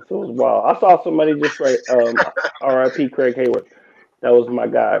 man. So it was wild. I saw somebody just write, R.I.P. Craig Hayward. That was my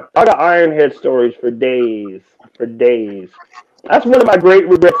guy. I got Ironhead stories for days. That's one of my great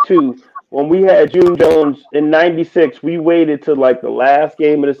regrets, too. When we had June Jones in '96, we waited till like the last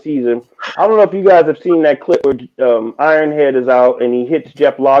game of the season. I don't know if you guys have seen that clip where Ironhead is out and he hits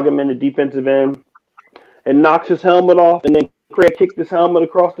Jeff Loggeman, the defensive end, and knocks his helmet off, and then Craig kicked his helmet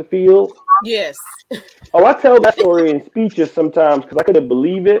across the field. Yes. Oh, I tell that story in speeches sometimes because I couldn't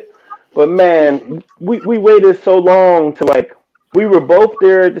believe it. But man, we waited so long to like we were both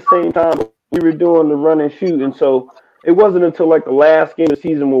there at the same time. But we were doing the run and shoot, and so it wasn't until like the last game of the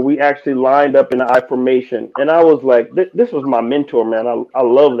season where we actually lined up in the I formation. And I was like, this was my mentor, man. I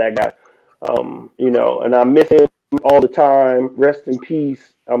love that guy. And I miss him all the time. Rest in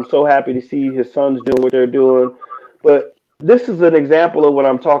peace. I'm so happy to see his sons doing what they're doing. But this is an example of what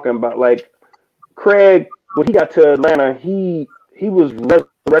I'm talking about. Like Craig, when he got to Atlanta, he was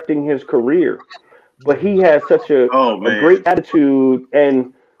resurrecting his career, but he had such a great attitude,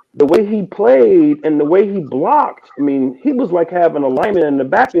 and the way he played and the way he blocked. I mean, he was like having a lineman in the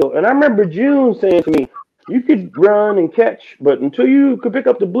backfield. And I remember June saying to me, "You could run and catch, but until you could pick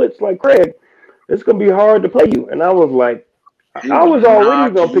up the blitz like Craig, it's gonna be hard to play you." And I was like, I was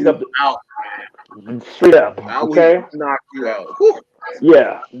already gonna pick up straight up. Okay, knock you out.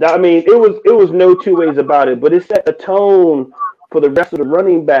 Yeah, I mean, it was no two ways about it, but it set a tone for the rest of the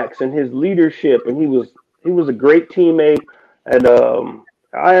running backs and his leadership, and he was a great teammate. And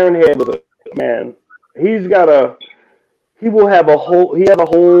Ironhead was a man. He has a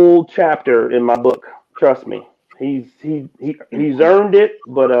whole chapter in my book. Trust me, he's earned it.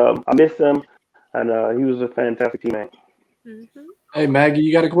 But I miss him, and he was a fantastic teammate. Mm-hmm. Hey Maggie,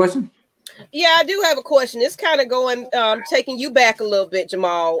 you got a question? Yeah, I do have a question. It's kind of going, taking you back a little bit,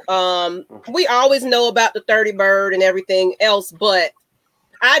 Jamal. We always know about the 30 bird and everything else, but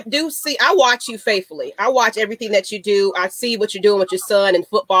I watch you faithfully. I watch everything that you do. I see what you're doing with your son and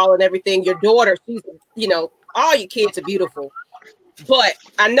football and everything. Your daughter, she's, all your kids are beautiful. But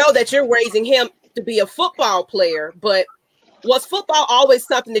I know that you're raising him to be a football player, but was football always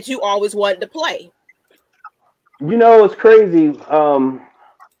something that you always wanted to play? It's crazy.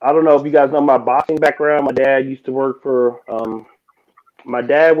 I don't know if you guys know my boxing background. My dad used to work for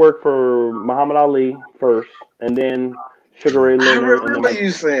Muhammad Ali first, and then Sugar Ray Leonard. I remember you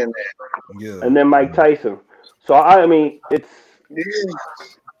saying that. Yeah. And then Mike Tyson. So I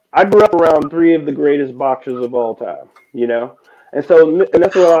grew up around three of the greatest boxers of all time, and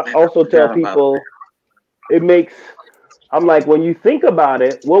that's what I also tell people. I'm like, when you think about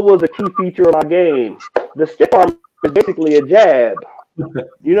it, what was a key feature of my game? The stiff arm is basically a jab.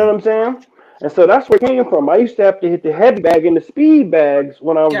 You know what I'm saying? And so that's where it came from. I used to have to hit the heavy bag and the speed bags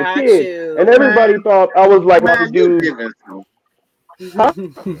when I was a kid. And everybody thought I was like a dude. Huh?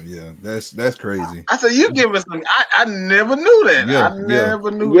 Yeah, that's crazy. I said, you give us some. I never knew that. I never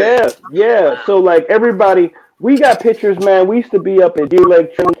knew that. Yeah. So like everybody, we got pictures, man. We used to be up at Deer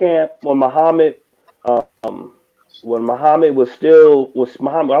Lake Training Camp when Muhammad was Muhammad.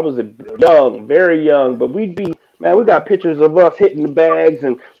 I was very young, but we got pictures of us hitting the bags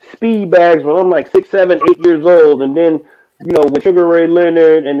and speed bags when I'm like 6, 7, 8 years old. And then, with Sugar Ray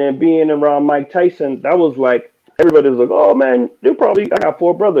Leonard and then being around Mike Tyson, that was like, everybody was like, oh man, I got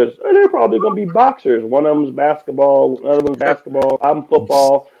 4 brothers. They're probably going to be boxers. One of them's basketball, another one's basketball. I'm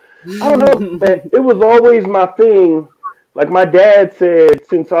football. I don't know, man. It was always my thing. Like my dad said,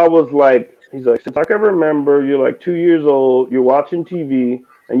 since I was like, he's like, since I can remember, you're like 2 years old, you're watching TV,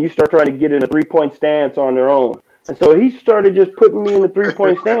 and you start trying to get in a 3-point stance on their own. And so he started just putting me in the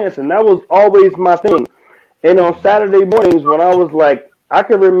 3-point stance, and that was always my thing. And on Saturday mornings, when I was like, I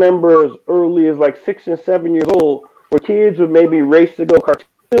can remember as early as like 6 and 7 years old, where kids would maybe race to go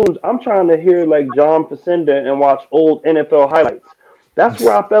cartoons. I'm trying to hear like John Facenda and watch old NFL highlights. That's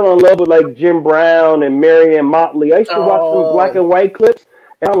where I fell in love with like Jim Brown and Marion Motley. I used to watch some black and white clips.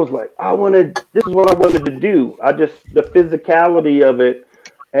 And I was like, this is what I wanted to do. The physicality of it.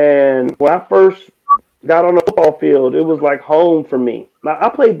 And when I first got on the football field, it was like home for me. Now, I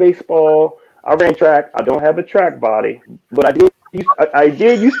played baseball. I ran track. I don't have a track body, but I did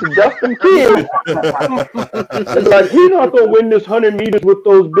used to dust them kids. It's like, you're not going to win this 100 meters with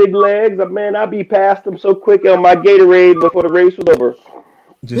those big legs. Man, I'd be past them so quick on my Gatorade before the race was over.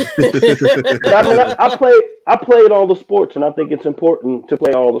 I played all the sports, and I think it's important to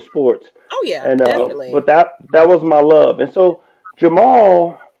play all the sports. Oh yeah, and definitely. But that was my love, and so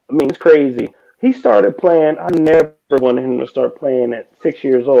Jamal, it's crazy. He started playing. I never wanted him to start playing at 6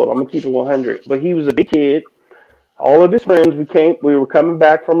 years old. I'm gonna keep it 100. But he was a big kid. All of his friends, we were coming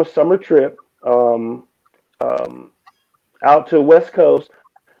back from a summer trip, out to West Coast.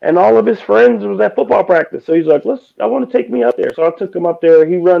 And all of his friends was at football practice. So he's like, I want to take me up there. So I took him up there.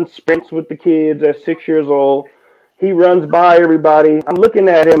 He runs sprints with the kids at 6 years old. He runs by everybody. I'm looking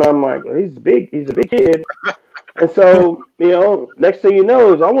at him. I'm like, he's big. He's a big kid. And so, next thing you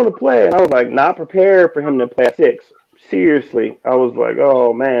know is I want to play. And I was like, not prepared for him to play at 6. Seriously. I was like,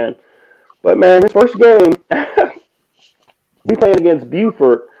 oh, man. But, man, his first game, we played against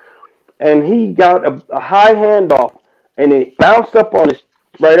Buford. and he got a high handoff, and it bounced up on his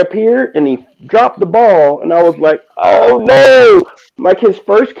right up here, and he dropped the ball, and I was like, oh no! Like his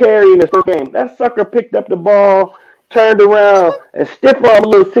first carry in his first game, that sucker picked up the ball, turned around, and stiff armed a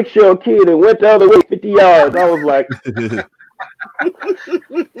little 6-year-old kid and went the other way 50 yards. I was like,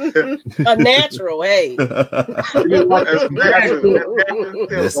 a natural, hey.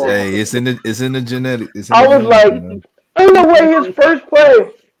 Yes, hey, it's in the genetics. I was like, ain't no way his first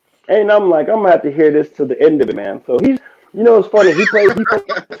play. And I'm like, I'm gonna have to hear this to the end of it, man. So he's, you know, it's funny.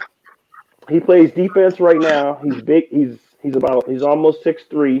 He plays defense right now. He's big. He's almost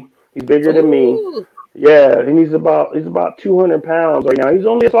 6'3". He's bigger than me. Ooh. Yeah, and he's about 200 pounds right now. He's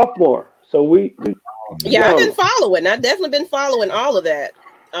only a sophomore. So we Yeah, I've been following. I've definitely been following all of that.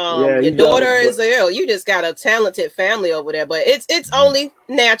 Your daughter is ill. You just got a talented family over there, but it's only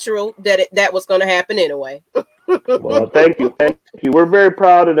natural that was going to happen anyway. Well, thank you. We're very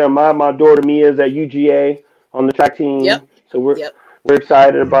proud of them. My daughter Mia is at UGA on the track team. Yep. So we're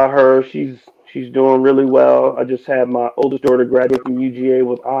excited about her. She's doing really well. I just had my oldest daughter graduate from UGA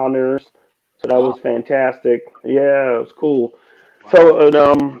with honors, so that was fantastic. Yeah, it was cool. So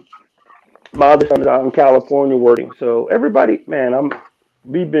my other son is out in California working. So everybody, man,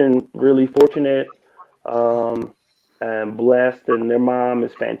 we've been really fortunate and blessed, and their mom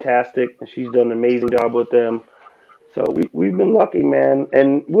is fantastic, and she's done an amazing job with them. So we've been lucky, man,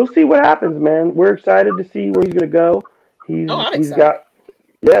 and we'll see what happens, man. We're excited to see where he's gonna go. He's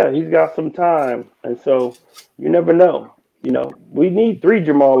got some time, and so you never know. You know, we need 3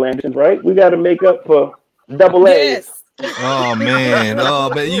 Jamal Andersons, right? We got to make up for double A. Yes. Oh man,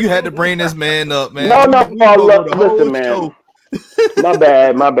 you had to bring this man up, man. Listen, man. My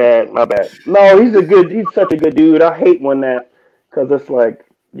bad. No, he's such a good dude. I hate when that, because it's like,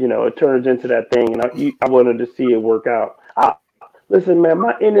 you know, it turns into that thing, and I wanted to see it work out. Listen, man,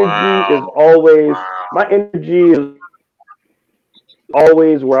 my energy is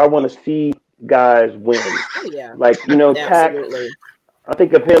always where I want to see guys win. Oh, yeah. Like, you know, Tack, I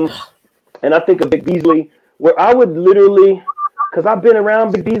think of him, and I think of Big Beasley, where I would literally, because I've been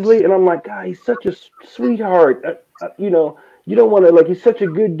around Big Beasley, and I'm like, God, he's such a sweetheart. You know, you don't want to, like, he's such a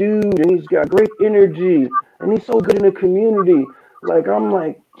good dude, and he's got great energy, and he's so good in the community. Like, I'm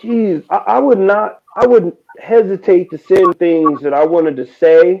like, geez, I wouldn't hesitate to send things that I wanted to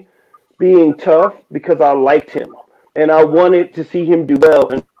say being tough because I liked him. And I wanted to see him do well.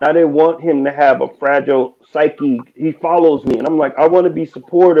 And I didn't want him to have a fragile psyche. He follows me. And I'm like, I want to be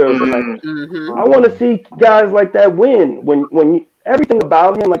supportive. And like, I want to see guys like that win. When everything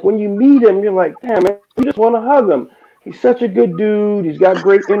about him, like when you meet him, you're like, damn, man, you just want to hug him. He's such a good dude. He's got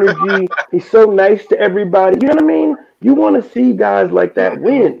great energy. He's so nice to everybody. You know what I mean? You want to see guys like that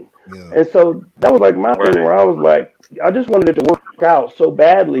win. Yeah. And so that was like my thing where I was like, I just wanted it to work out so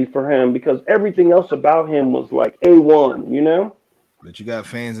badly for him because everything else about him was like A1, you know? But you got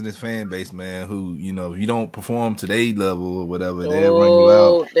fans in this fan base, man, who, you know, if you don't perform to their level or whatever, they'll run you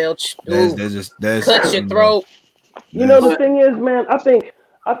out. They'll cut your throat. You know, the thing is, man, I think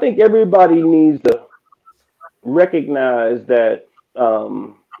everybody needs to recognize that,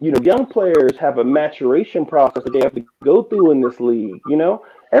 you know, young players have a maturation process that they have to go through in this league, you know?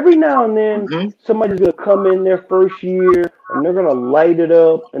 Every now and then, somebody's going to come in their first year, and they're going to light it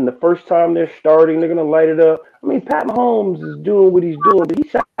up, and the first time they're starting, they're going to light it up. I mean, Pat Mahomes is doing what he's doing, but he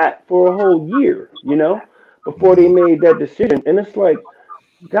sat for a whole year, you know, before they made that decision. And it's like,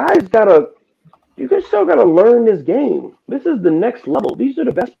 guys you guys still got to learn this game. This is the next level. These are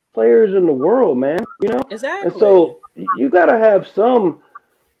the best players in the world, man, you know? Exactly. And so you got to have some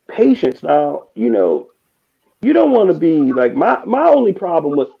patience. Now, you know, you don't want to be like my only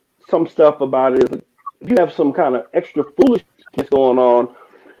problem with some stuff about it is you have some kind of extra foolishness going on.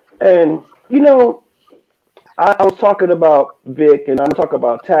 And, you know, I was talking about Vic and I'm talking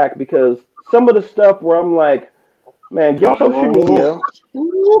about Tack because some of the stuff where I'm like, man, get off social media.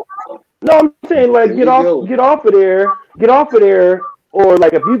 No, I'm saying like get off of there. Or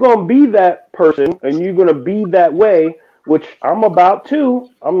like if you're gonna be that person and you're gonna be that way, which I'm about to,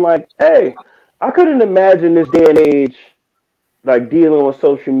 I'm like, hey, I couldn't imagine this day and age like dealing with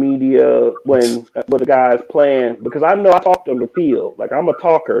social media when the guys playing because I know I talked on the field. Like I'm a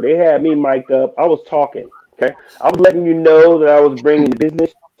talker. They had me mic'd up. I was talking. Okay, I was letting you know that I was bringing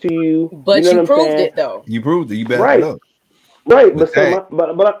business to you. But you proved it though. You proved it. You backed it up. Right, but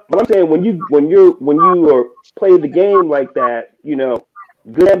I'm saying when you play the game like that, you know,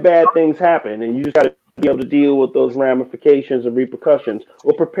 good and bad things happen, and you just got to be able to deal with those ramifications and repercussions,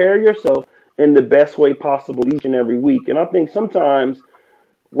 or prepare yourself in the best way possible each and every week. And I think sometimes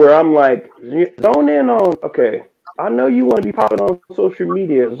where I'm like zone in on, okay, I know you want to be popping on social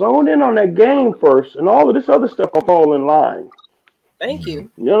media. Zone in on that game first, and all of this other stuff will fall in line. Thank you.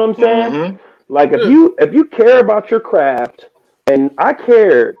 You know what I'm saying? Mhm. Like if you care about your craft, and I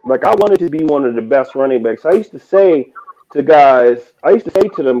cared, like I wanted to be one of the best running backs. I used to say to them guys,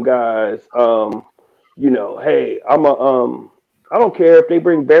 hey, I don't care if they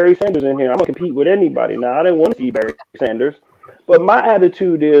bring Barry Sanders in here. I'm gonna compete with anybody. Now I didn't want to see Barry Sanders, but my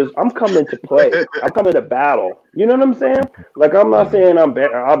attitude is I'm coming to play. I'm coming to battle. You know what I'm saying? Like I'm not saying I'm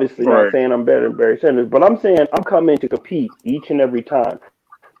better. Obviously, Right. not saying I'm better than Barry Sanders, but I'm saying I'm coming to compete each and every time.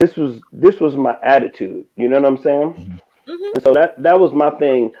 This was my attitude. You know what I'm saying? Mhm. And so that was my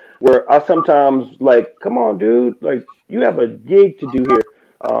thing where I sometimes like, come on, dude, like you have a gig to do here.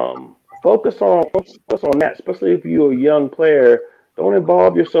 Focus on that, especially if you're a young player. Don't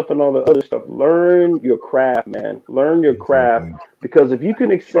involve yourself in all the other stuff. Learn your craft, man. Learn your craft because if you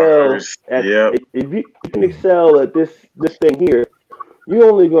can excel at Yep. if you can excel at this thing here, you're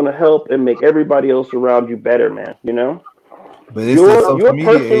only going to help and make everybody else around you better, man. You know, But it's the social your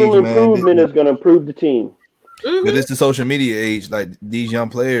media personal age, man. improvement is going to improve the team. But it's the social media age. Like these young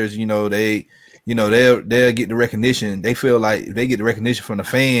players, they'll get the recognition. They feel like if they get the recognition from the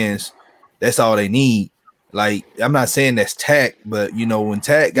fans, that's all they need. Like I'm not saying that's Tack, but when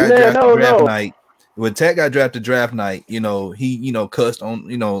Tack got drafted draft night, he cussed on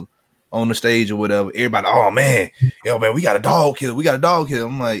the stage or whatever. Everybody, oh man, we got a dog killer.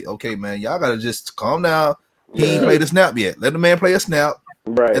 I'm like, okay, man, y'all gotta just calm down. He ain't played a snap yet. Let the man play a snap.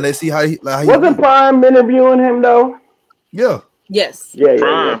 Right. And let's see how he wasn't Prime interviewing him though? Yeah. Yes.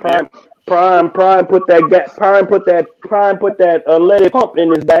 Yeah. Prime put that leaded pump in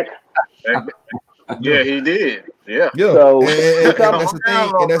his back. Yeah, he did. Yeah. So and that's the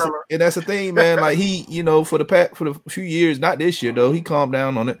thing, and that's the thing, man. Like he, for the few years, not this year though, he calmed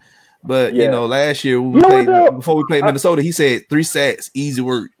down on it. But last year before we played Minnesota, he said 3 sacks, easy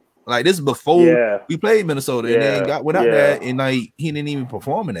work. Like this is before we played Minnesota, and then went out there and like he didn't even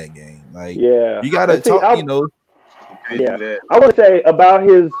perform in that game. Like you gotta talk, Yeah, I want to say about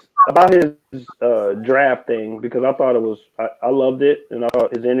his draft thing because I thought I loved it, and I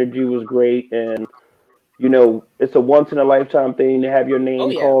thought his energy was great, and it's a once in a lifetime thing to have your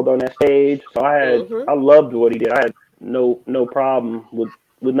name called on that stage. So I loved what he did. I had no problem with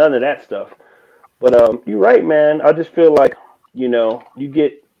none of that stuff. But you're right, man. I just feel like you gotta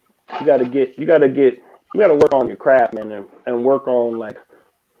work on your craft, man, and work on like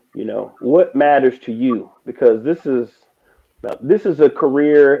what matters to you, because this is a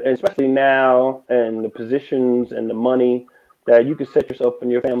career, and especially now, and the positions and the money that you can set yourself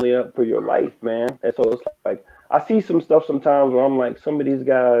and your family up for your life, man. And so it's like I see some stuff sometimes where I'm like, some of these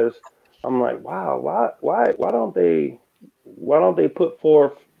guys, I'm like, wow, why don't they put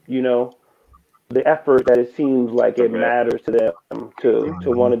forth the effort that it seems like it matters to them to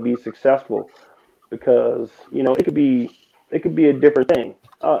want to be successful, because it could be a different thing,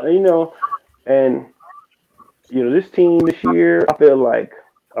 and this team this year, I feel like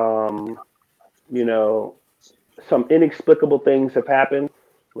some inexplicable things have happened,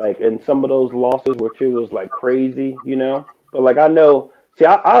 like in some of those losses, which it was like crazy, but like I know, see,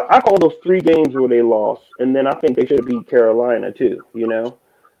 I call those 3 games where they lost, and then I think they should have beat Carolina too,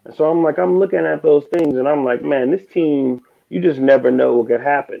 and so I'm looking at those things, and I'm like, man, this team, you just never know what could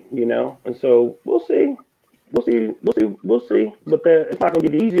happen, and so we'll see. But it's not going to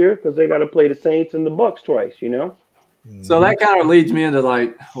get easier because they got to play the Saints and the Bucks twice, So that kind of leads me into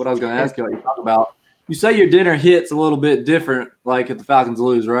like what I was going to ask you, like you talk about. You say your dinner hits a little bit different, like if the Falcons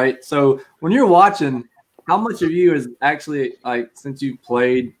lose, right? So when you're watching, how much of you is actually, like, since you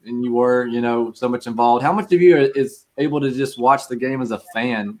played and you were, so much involved, how much of you is able to just watch the game as a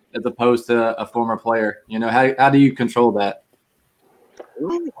fan as opposed to a former player? How do you control that?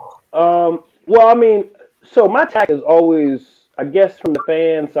 Well, I mean, so my tack is always, I guess from the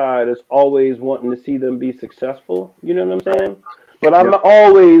fan side, is always wanting to see them be successful. You know what I'm saying? But I'm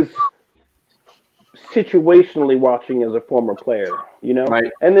always situationally watching as a former player,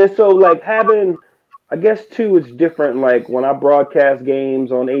 Right. And then so like having, I guess too, it's different. Like when I broadcast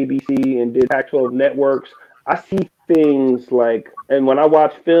games on ABC and did Pac-12 networks, I see things like, and when I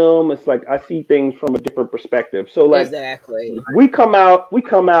watch film, it's like I see things from a different perspective. So like, exactly, we come out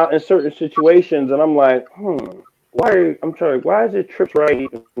in certain situations, and I'm like, why is it trips right in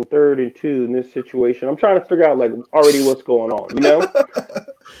 3rd and 2 in this situation? I'm trying to figure out like already what's going on,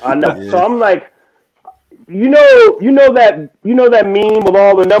 I know. Yeah. So I'm like, you know that meme with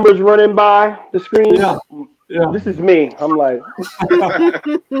all the numbers running by the screen? Yeah. This is me. I'm like,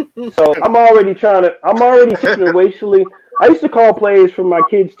 so I'm already situationally. I used to call plays from my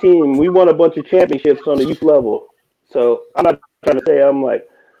kids' team. We won a bunch of championships on the youth level. So I'm not trying to say I'm like,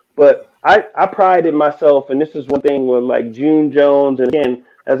 but I prided myself, and this is one thing with like June Jones, and again,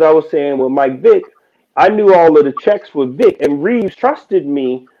 as I was saying with Mike Vick, I knew all of the checks with Vick, and Reeves trusted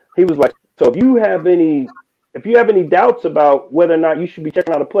me. He was like, so if you have any doubts about whether or not you should be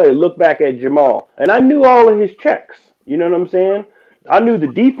checking out a player, look back at Jamal. And I knew all of his checks. You know what I'm saying? I knew the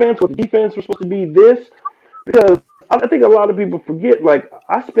defense, what the defense was supposed to be this, because I think a lot of people forget, like,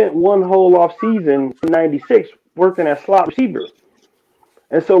 I spent one whole off season in 96 working as slot receiver.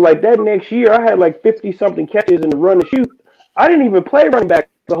 And so, like, that next year, I had like 50-something catches in the run and shoot. I didn't even play running back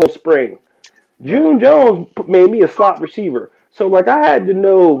the whole spring. June Jones made me a slot receiver. So, like, I had to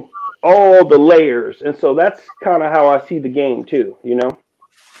know all the layers. And so that's kind of how I see the game, too, you know?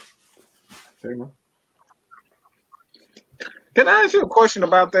 Fair enough. Can I ask you a question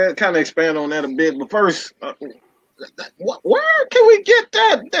about that? Kind of expand on that a bit. But first, where can we get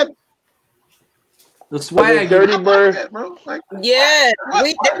that The swag. Dirty Bird. bro? Like, Yeah,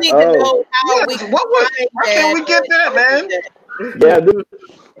 we need to know how yeah, we can where find can we get that, man? Yeah,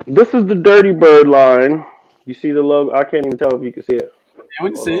 this is the Dirty Bird line. You see the logo? I can't even tell if you can see it. Yeah,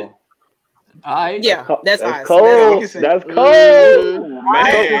 we can see it. All right. Yeah, that's us. cold. That's- That's cold.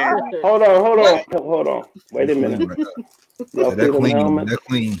 Man. Hold on. Wait a minute. Y'all see That the clean. helmet? That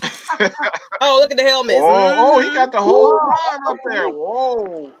clean. Oh, look at the helmets. Oh, he got the whole line up there.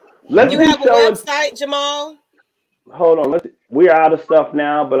 Whoa. Let's You be have a showing. website, Jamal? Hold on. We're out of stuff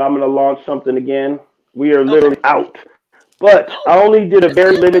now, but I'm gonna launch something again. We are literally out. But I only did a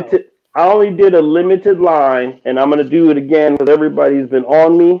very limited. I only did a limited line, and I'm gonna do it again because everybody's been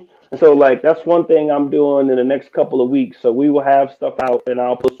on me. And so, like, that's one thing I'm doing in the next couple of weeks. So we will have stuff out, and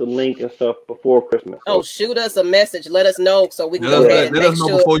I'll put some link and stuff before Christmas. So, Oh, shoot us a message. Let us know so we can Let go ahead and let make us know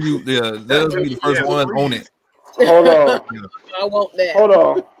sure. before you. Yeah, let us be the first one on it. hold on. I want that.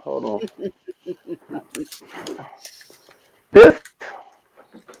 Hold on. This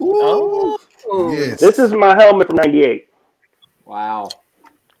Oh, Yes. this is my helmet from '98. Wow.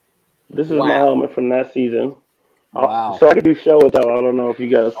 This is Wow. my helmet from that season. Wow. So I can do show and tell. I don't know if you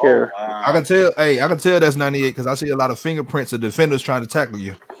guys care. I can tell. Hey, I can tell that's 98 because I see a lot of fingerprints of defenders trying to tackle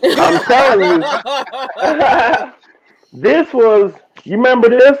you. I'm telling you, this was. You remember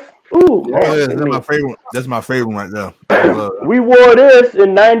this? Ooh, Oh, yeah, that's my favorite. That's my favorite right there. we wore this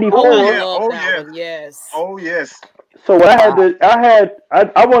in '94. Oh, yeah. love Oh, that yeah. one. Yes. Oh, yes. So what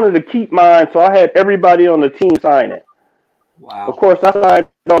I wanted to keep mine, so I had everybody on the team sign it. Wow. Of course, I signed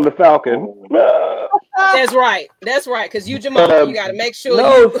on the Falcon. That's right. That's right. Because you, Jamal, you got to make sure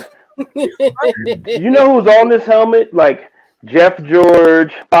No, you know who's on this helmet? Like Jeff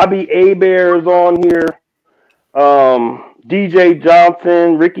George, Bobby Abear's on here, DJ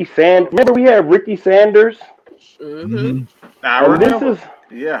Johnson, Ricky Sanders. Remember we had Ricky Sanders? Mhm. I And this remember. is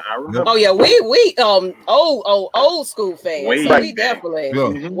Yeah, I remember. Oh yeah, we old school fans. Way so back. we definitely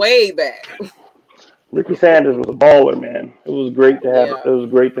Yeah. way back. Ricky Sanders was a baller, man. It was great to have. Yeah. It was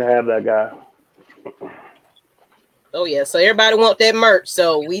great to have that guy. Oh yeah, so everybody want that merch.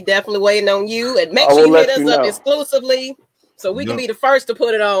 So we definitely waiting on you, and make I sure will you hit let us you up know. exclusively, so we can Yep. be the first to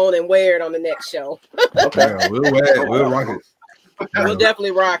put it on and wear it on the next show. Okay. Yeah, we'll rock it. We'll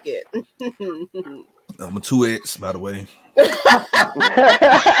definitely rock it. I'm a 2X, by the way.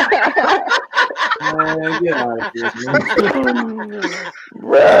 Man, get out of here, man.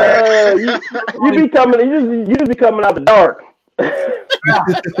 Bruh, you be coming. You just be coming out the dark.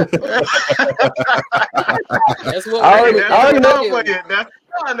 That's what I we're already gonna know. do.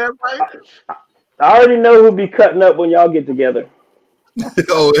 That's right. I already know who'll be cutting up when y'all get together.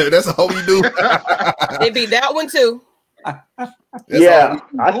 Oh, yeah, that's all we do. It'd be that one too. That's Yeah,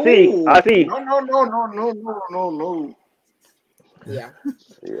 all I see. Ooh. I see. No. Yeah,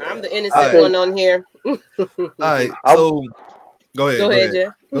 Yeah. I'm the innocent Alright. one on here. all right, so go ahead. Go ahead,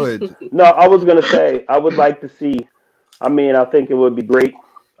 Jeff. Go ahead. No, I was gonna say I would like to see. I mean, I think it would be great.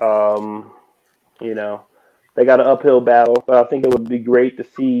 You know, they got an uphill battle, but I think it would be great to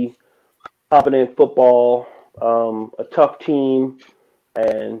see competent football, a tough team,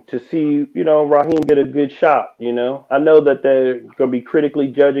 and to see, you know, Raheem get a good shot. You know, I know that they're gonna be critically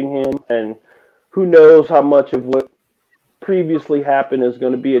judging him, and who knows how much of what previously happened is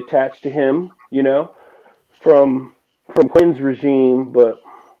going to be attached to him. You know, from Quinn's regime, but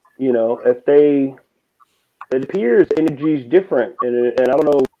you know, if they, it appears energy's different, and I don't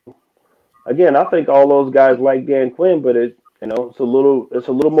know. Again, I think all those guys like Dan Quinn, but it's a little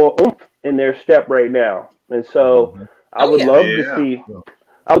more oomph in their step right now, and so I would love to see.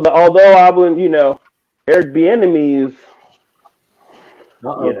 Although I wouldn't, Eric Bieniemy is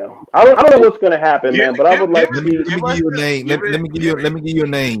You know, I don't know what's gonna happen, man. But I would like to Let see. me give you a name. Let me give you a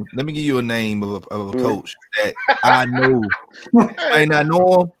name. Let me give you a name of a coach that I know. I may not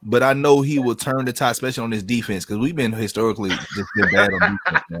know him, but I know he will turn the tide, especially on his defense, because we've been historically just been bad on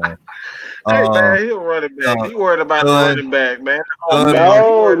defense, man. Hey man, he'll run it back. He worried about the running back, man.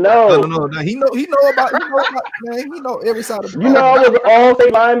 No. He know about man. He know every side of the ball. You know, I was an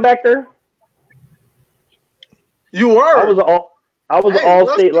all-state linebacker. You were. I was an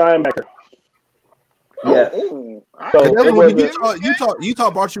all-state linebacker. Yeah. So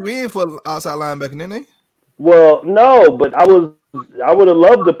Utah brought you in for outside linebacker, didn't they? Well, no, but I would have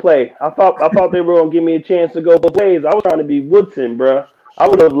loved to play. I thought they were gonna give me a chance to go both ways. I was trying to be Woodson, bro. I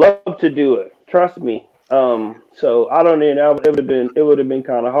would have loved to do it. Trust me. So I don't know. It would have been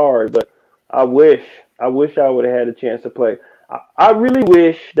kind of hard, but I wish I would have had a chance to play. I really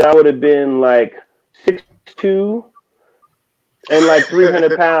wish that I would have been like 6'2" and like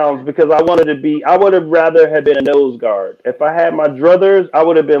 300 pounds, because I would have rather have been a nose guard. If I had my druthers, I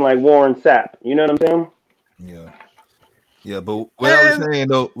would have been like Warren Sapp. You know what I'm saying? Yeah, but what I was saying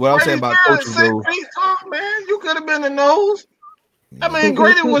though, what I was saying about coaching though, 6 feet tall, man, you could have been the nose. I mean,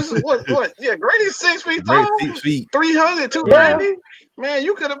 Grady was what? Yeah, Grady's 6 feet tall. 6 feet. 300, 290. Yeah. Man,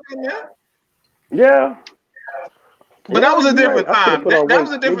 you could have been there. Yeah. But that was a different time. That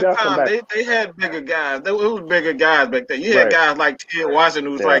was a different time. They had bigger guys. It was bigger guys back then. You had guys like Ted Washington,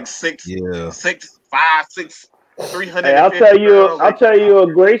 who was like 6'5", 300. Hey, I'll tell you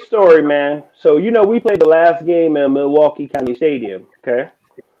a great story, man. So we played the last game in Milwaukee County Stadium, okay?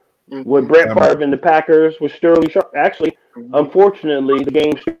 With Brett Favre and the Packers, with Sterling Sharp. Actually, unfortunately, the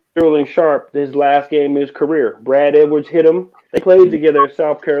game Sterling Sharp, his last game of his career. Brad Edwards hit him. They played together in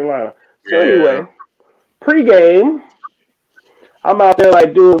South Carolina. So anyway, pregame, I'm out there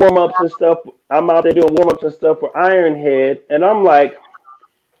like doing warm-ups and stuff. I'm out there doing warm-ups and stuff for Ironhead, and I'm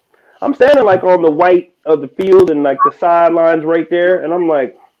standing like on the white of the field and like the sidelines right there, and I'm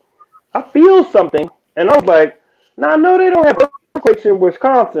like, I feel something, and I was like, no, they don't have earthquakes in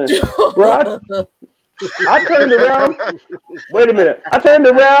Wisconsin, bro. I turned around. Wait a minute. I turned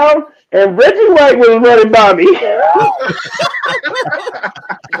around, and Reggie White was running by me.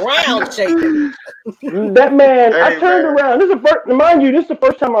 Ground shaking. That man, I turned around. This is the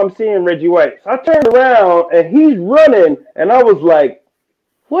first time I'm seeing Reggie White. So I turned around, and he's running, and I was like,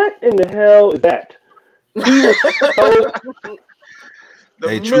 what in the hell is that? He was so...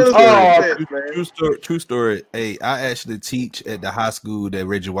 Hey, true story. Hey, I actually teach at the high school that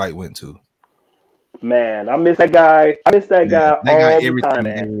Reggie White went to. Man, I miss that guy. All the time,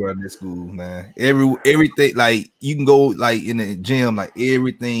 man. Everywhere in this school, man. Everything, like you can go like in the gym, like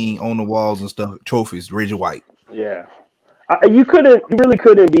everything on the walls and stuff, trophies, Reggie White. Yeah, you really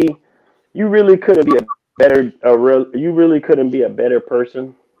couldn't be a better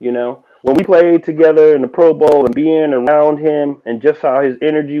person. When we played together in the Pro Bowl and being around him and just how his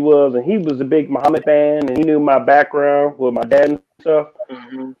energy was, and he was a big Muhammad fan, and he knew my background with my dad and stuff.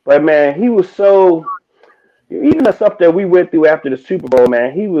 Mm-hmm. But man, he was so, even the stuff that we went through after the Super Bowl,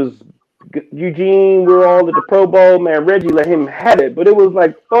 man, he was, Eugene, we were all at the Pro Bowl, man, Reggie let him have it, but it was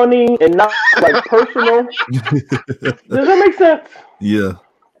like funny and not like personal. Does that make sense? Yeah.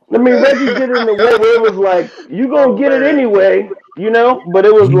 I mean, Reggie did it in a way where it was like, you gonna get it anyway, but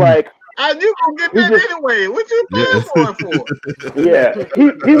it was like, you gonna get that anyway. What you paying for? Yeah,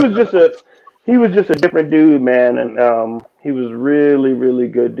 he was just a different dude, man, and he was really, really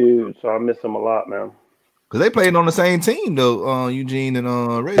good dude. So I miss him a lot, man. Cause they played on the same team though, Eugene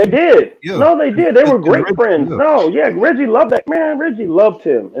and Reggie. They did. Yeah. No, they did. They were great friends. Yeah. No, yeah, Reggie loved that man. Reggie loved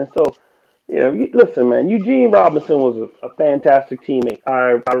him, and so listen, man. Eugene Robinson was a fantastic teammate.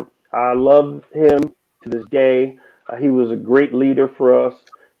 I love him to this day. He was a great leader for us.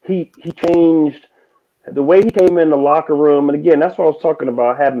 He changed the way he came in the locker room. And again, that's what I was talking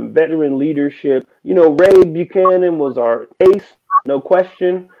about, having veteran leadership. Ray Buchanan was our ace, no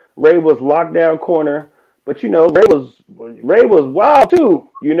question. Ray was lockdown corner. But, Ray was wild, too.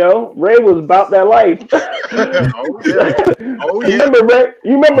 Ray was about that life. Oh, yeah.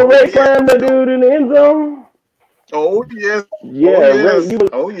 You remember Ray climbed the dude in the end zone? Oh, yes. Yeah.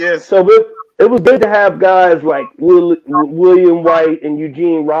 Yes. So it was good to have guys like William White and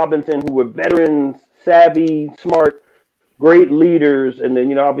Eugene Robinson, who were veterans, savvy, smart, great leaders, and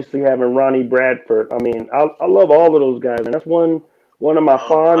then obviously having Ronnie Bradford. I mean, I love all of those guys, and that's one of my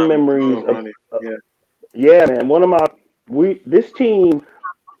fond memories. Yeah, man. This team,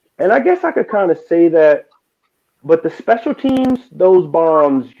 and I guess I could kind of say that, but the special teams, those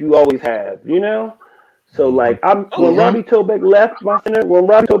bonds you always have, So when Robbie Tobeck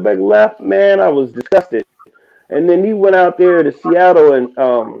left, man, I was disgusted. And then he went out there to Seattle, and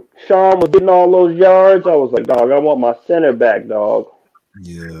Sean was getting all those yards. I was like, dog, I want my center back, dog.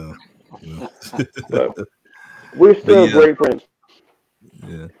 Yeah. But we're still great friends.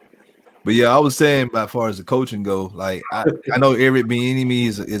 Yeah. But yeah, I was saying about as far as the coaching go, like I know Eric Bieniemy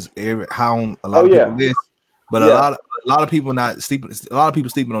is Eric how a lot of people this, but a lot of people not sleeping. A lot of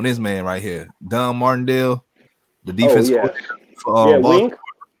people sleeping on this man right here, Don Martindale, the defense coach for Wink.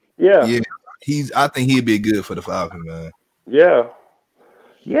 Yeah. I think he'd be good for the Falcons, man. Yeah.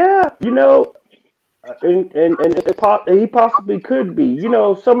 You know, and he possibly could be. You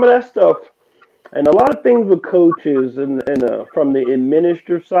know, some of that stuff. And a lot of things with coaches and from the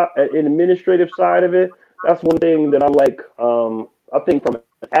administrative side of it, that's one thing that I like. I think from an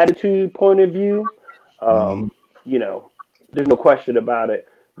attitude point of view, you know, there's no question about it.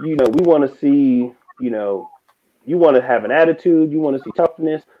 You know, we want to see, you know, you want to have an attitude, you want to see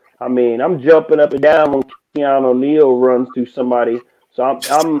toughness. I mean, I'm jumping up and down when Keanu Neal runs through somebody. So I've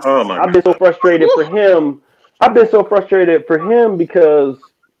been so frustrated for him. I've been so frustrated for him because,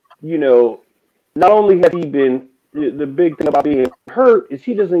 you know, not only has he been, the big thing about being hurt is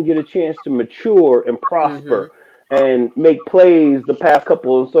he doesn't get a chance to mature and prosper and make plays the past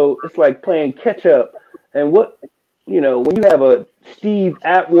couple. And so it's like playing catch up. And what, you know, when you have a Steve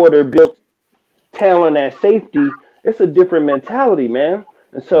Atwater built talent at safety, it's a different mentality, man.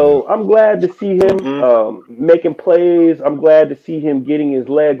 And so I'm glad to see him making plays. I'm glad to see him getting his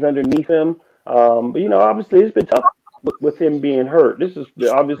legs underneath him. But, you know, obviously it's been tough with him being hurt. This is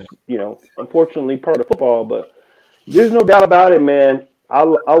the obvious, you know, unfortunately part of football, but there's no doubt about it, man. I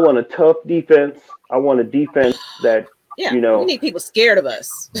want a tough defense. I want a defense that, you know. We need people scared of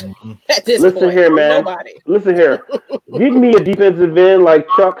us at this point. Listen here, man. Nobody. Listen here. Give me a defensive end like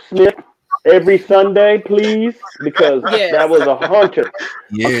Chuck Smith every Sunday, please, because that was a hunter.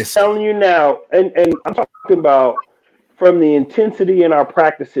 Yes. I'm telling you now, and I'm talking about from the intensity in our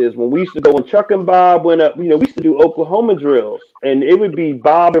practices when we used to go, when Chuck and Bob went up, you know, we used to do Oklahoma drills, and it would be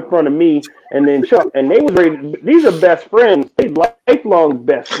Bob in front of me and then Chuck, and they was ready. These are best friends, they lifelong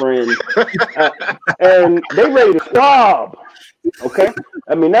best friends, and they ready to squab. Okay,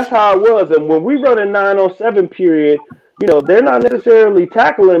 I mean that's how it was. And when we run a 9-on-7 period, you know, they're not necessarily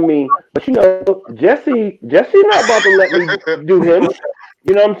tackling me, but you know, Jesse not about to let me do him.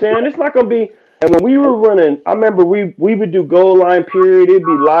 You know what I'm saying? It's not gonna be. And when we were running, I remember we would do goal line period. It'd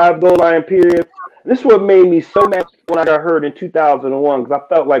be live goal line period. This is what made me so mad when I got hurt in 2001, because I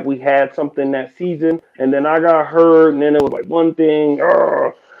felt like we had something that season, and then I got hurt, and then it was like one thing.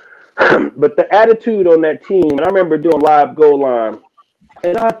 But the attitude on that team, and I remember doing live goal line,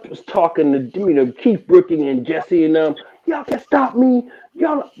 and I was talking to, you know, Keith Brooking and Jesse and them. Y'all can't stop me.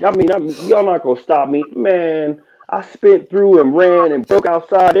 Y'all not gonna stop me, man. I spent through and ran and broke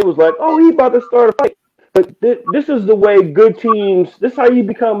outside. It was like, oh, he about to start a fight. But this is the way good teams. This is how you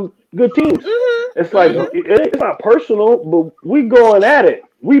become good teams. It's like it's not personal, but we going at it.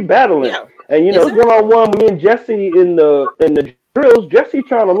 We battling, and you know, it's 1-on-1. Me and Jesse in the drills. Jesse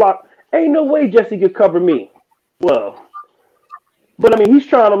trying to lock. Ain't no way Jesse could cover me. Well, but I mean, he's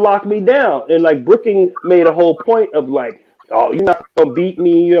trying to lock me down, and like Brooking made a whole point of like, oh, you're not gonna beat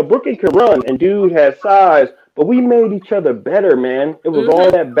me. You know, Brooking can run, and dude has size. But we made each other better, man. It was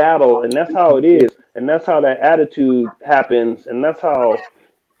all that battle, and that's how it is, and that's how that attitude happens, and that's how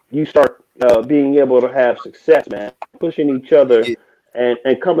you start being able to have success, man. Pushing each other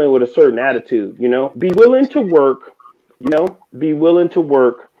and coming with a certain attitude, you know. Be willing to work, you know. Be willing to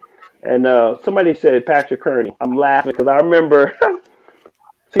work. And somebody said Patrick Kearney. I'm laughing because I remember. I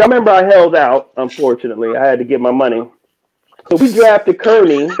remember I held out. Unfortunately, I had to get my money. So we drafted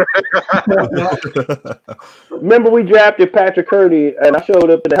Kearney. Remember, we drafted Patrick Kearney, and I showed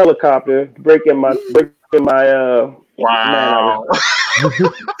up in a helicopter, breaking my. Wow.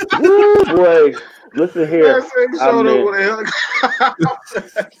 Boy, listen here.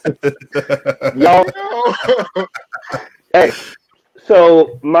 Y'all. Hey,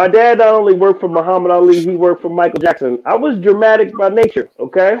 so my dad not only worked for Muhammad Ali, he worked for Michael Jackson. I was dramatic by nature.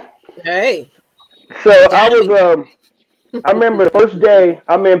 Okay. Hey. So I was I remember the first day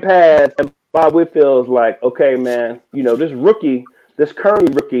I'm in pads, and Bob Whitfield's like, okay, man, you know, this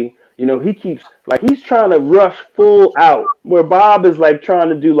Kearney rookie, you know, he keeps, like, he's trying to rush full out, where Bob is, like, trying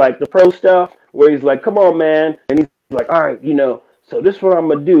to do, like, the pro stuff, where he's like, come on, man, and he's like, all right, you know, so this is what I'm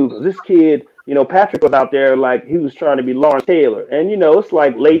going to do, because this kid, you know, Patrick was out there, like, he was trying to be Lawrence Taylor, and, you know, it's,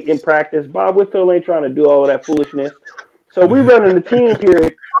 like, late in practice, Bob Whitfield ain't trying to do all of that foolishness, so we run in the team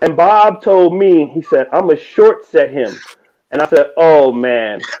period, and Bob told me, he said, I'm going to short set him. And I said, oh,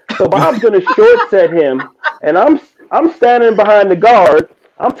 man. So Bob's going to short set him, and I'm standing behind the guard.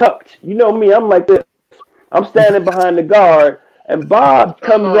 I'm tucked. You know me. I'm like this. I'm standing behind the guard, and Bob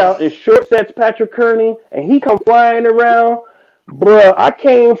comes out and short sets Patrick Kearney, and he come flying around. Bruh, I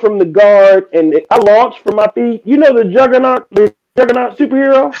came from the guard, and I launched from my feet. You know the Juggernaut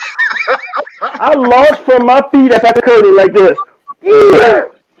superhero? I launched from my feet at Patrick Kearney like this. Yeah.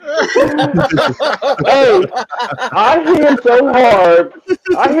 Hey, I hit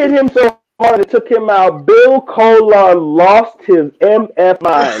him so hard. It took him out. Bill Colon lost his MF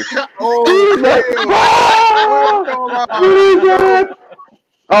mind. He's like,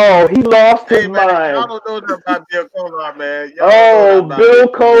 he lost his mind. Y'all don't know nothing about Bill Colon, man.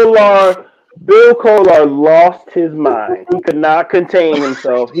 Bill Colon lost his mind. He could not contain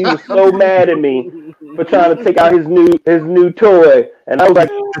himself. He was so mad at me for trying to take out his new toy. And I was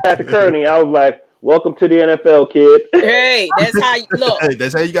like, Patrick Kearney, I was like, welcome to the NFL, kid. Hey, that's how you look.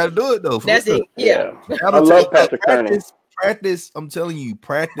 That's how you got to do it, though. That's it. Yeah. I love Patrick Kearney. Practice, I'm telling you,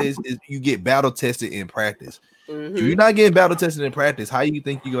 practice is you get battle tested in practice. Mm-hmm. If you're not getting battle tested in practice, how you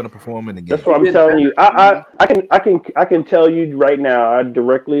think you're going to perform in the game? That's what I'm telling you. I can tell you right now. I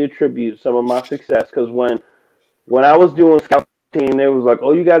directly attribute some of my success because when I was doing scout team, it was like,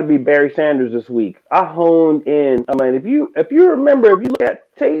 oh, you got to be Barry Sanders this week. I honed in. I mean, if you remember, if you look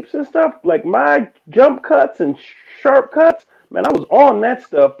at tapes and stuff, like my jump cuts and sharp cuts, man, I was on that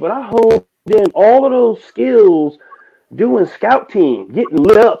stuff. But I honed in all of those skills doing scout team, getting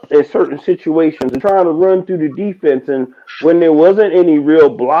lit up in certain situations and trying to run through the defense. And when there wasn't any real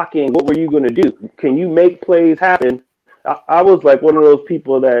blocking, what were you going to do? Can you make plays happen? I was like one of those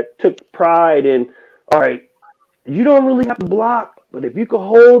people that took pride in, all right, you don't really have to block, but if you can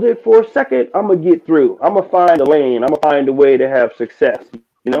hold it for a second, I'm going to get through. I'm going to find a lane. I'm going to find a way to have success,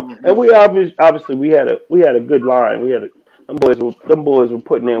 you know? And we obviously we had a good line. Them boys were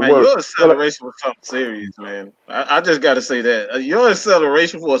putting in work. Your acceleration was something serious, man. I just got to say that your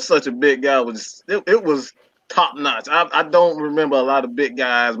acceleration for such a big guy was top notch. I don't remember a lot of big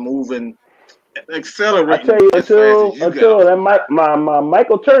guys moving, accelerating. I tell you, until that my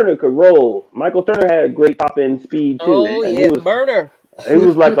Michael Turner could roll. Michael Turner had great top end speed too. Oh yeah, burner. He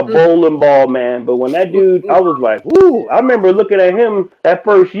was like a bowling ball, man. But when that dude, I was like, woo! I remember looking at him that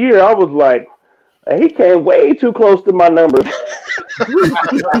first year. I was like, he came way too close to my numbers.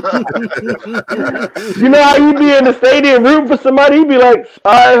 You know how you be in the stadium rooting for somebody? He'd be like,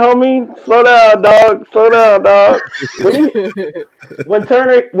 all right, homie, slow down, dog. When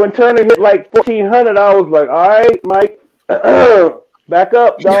Turner hit like 1,400, I was like, all right, Mike, back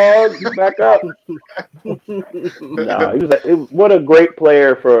up, dog, back up. He was what a great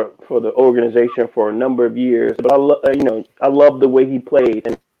player for the organization for a number of years. But I love the way he played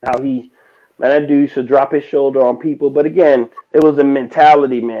and how he. Man, that dude should drop his shoulder on people. But again, it was a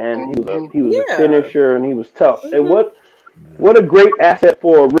mentality, man. He was a finisher and he was tough. And what a great asset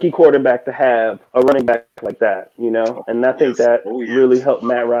for a rookie quarterback to have a running back like that, you know. And I think that really helped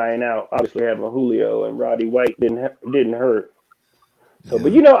Matt Ryan out. Obviously, having Julio and Roddy White didn't hurt. So,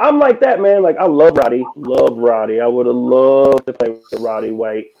 but you know, I'm like that, man. Like I love Roddy. I would have loved to play with Roddy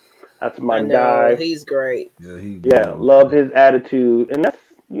White. That's my guy. He's great. Love his attitude, and that's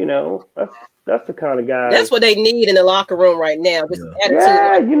the kind of guy. That's what they need in the locker room right now. Just attitude.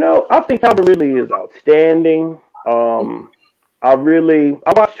 Yeah, you know, I think Calvin Ridley is outstanding. I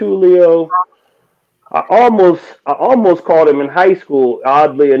watched Julio. I almost called him in high school,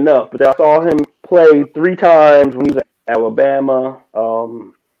 oddly enough, but I saw him play 3 times when he was at Alabama,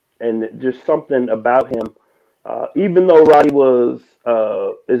 and just something about him. Even though Roddy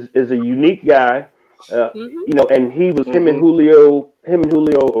is a unique guy, you know, and him and Julio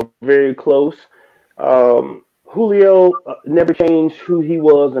are very close. Julio never changed who he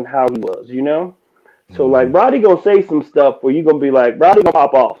was and how he was, you know. So like Roddy gonna say some stuff where you gonna be like, Roddy gonna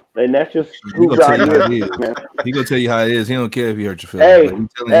pop off, and that's just who Roddy is, man. He gonna tell you how it is. He don't care if he hurt your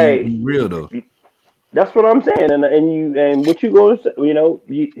feelings. He's real though. That's what I'm saying, and what you gonna say, you know,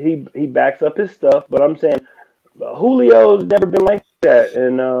 he backs up his stuff, but I'm saying Julio's never been like that,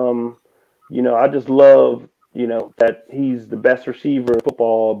 and you know, I just love, you know, that he's the best receiver in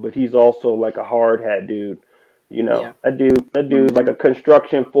football, but he's also like a hard hat dude. You know, that dude's like a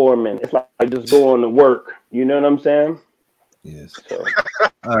construction foreman. It's like just going to work. You know what I'm saying? Yes. So,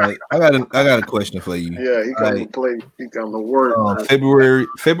 all right, I got a question for you. Yeah, he comes to play. He comes to work. February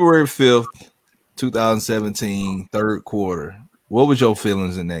 5th, 2017, third quarter. What was your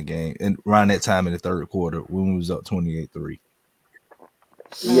feelings in that game and around that time in the third quarter when we was up 28-3?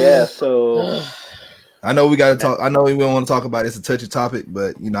 Yeah, so I know we got to talk. I know we don't want to talk about it. It's a touchy topic,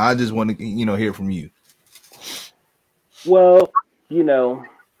 but you know, I just want to hear from you. Well, you know,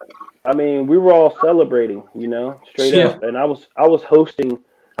 I mean, we were all celebrating, you know, straight up, and I was hosting.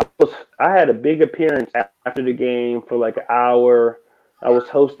 I had a big appearance at after the game for like an hour. I was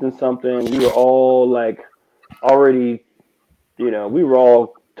hosting something. We were all like already, we were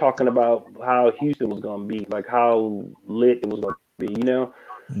all talking about how Houston was going to be, like how lit it was going to be, And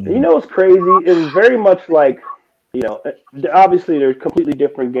what's crazy? It was very much like, obviously they're completely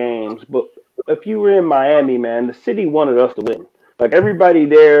different games, but if you were in Miami, man, the city wanted us to win. Like everybody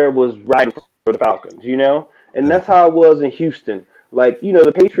there was riding for the Falcons, and that's how it was in Houston. Like,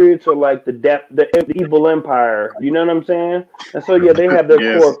 the Patriots are like the evil empire, you know what I'm saying? And so, yeah, they have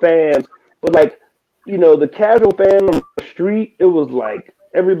their core fans, but like, the casual fan on the street, it was like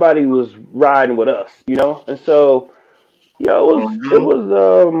everybody was riding with us, And so,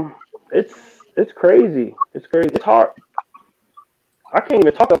 it's crazy. It's crazy. It's hard. I can't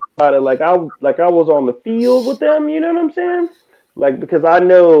even talk about it like I was on the field with them, you know what I'm saying? Like, because I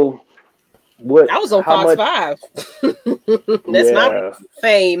know what I was on Fox 5. That's not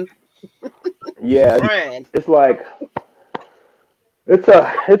fame. Yeah, it's like it's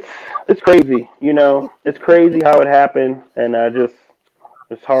crazy, It's crazy how it happened, and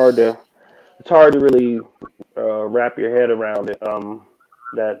it's hard to really wrap your head around it. That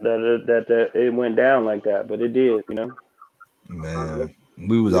it went down like that, but it did, Man,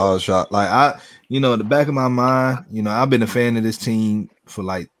 we was all shocked. Like in the back of my mind, I've been a fan of this team for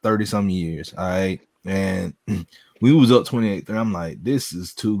like 30 some years. All right. And we was up 28-3. I'm like, this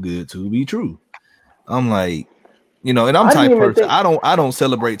is too good to be true. I'm like, and I'm type person. I don't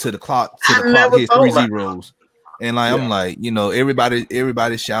celebrate to the clock hit 3 zeros. And like I'm like,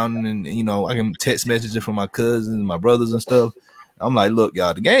 everybody shouting, and I can text messages from my cousins and my brothers and stuff. I'm like, look,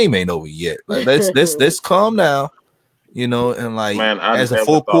 y'all, the game ain't over yet. Like, let's calm down. And like, man, as a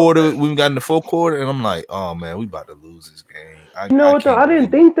fourth quarter, we got in the fourth quarter, and I'm like, oh man, we about to lose this game. I didn't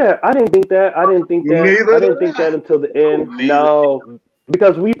think that until the end. No,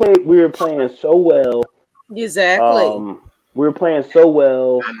 because we were playing so well. Exactly. We were playing so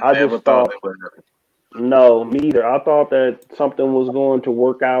well. I just thought, no, me either. I thought that something was going to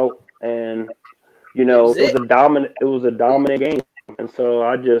work out, and it was a dominant game, and so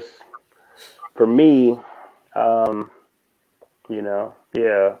for me.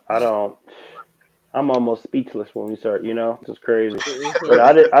 I'm almost speechless when we start, it's just crazy. But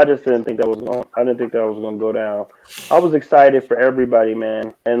I just didn't think that was going to go down. I was excited for everybody,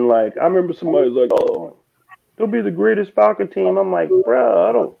 man. And like, I remember somebody was like, "Oh, they'll be the greatest Falcon team." I'm like, bro,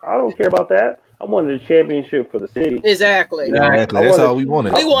 I don't care about that. I wanted a championship for the city. Exactly. That's all we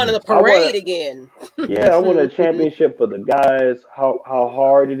wanted. We wanted the parade again. Yeah, I wanted a championship for the guys, how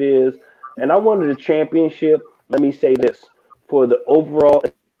hard it is. And I wanted a championship, let me say this, for the overall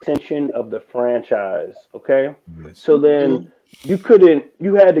ascension of the franchise, okay? Yes. So then you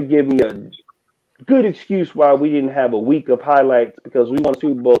had to give me a good excuse why we didn't have a week of highlights because we won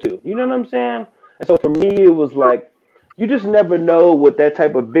Super Bowl II. You know what I'm saying? And so for me, it was like, you just never know what that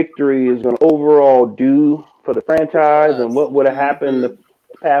type of victory is going to overall do for the franchise and what would have happened the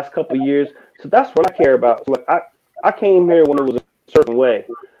past couple of years. So that's what I care about. Like I came here when it was a certain way.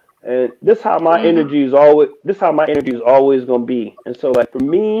 And this is how my energy is always going to be. And so like for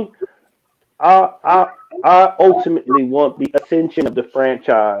me, I ultimately want the ascension of the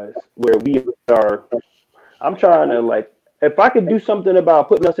franchise where we are. I'm trying to, like, if I could do something about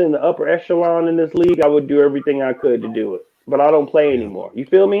putting us in the upper echelon in this league, I would do everything I could to do it. But I don't play anymore. You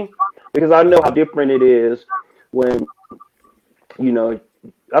feel me? Because I know how different it is when, I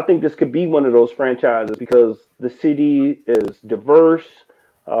think this could be one of those franchises because the city is diverse.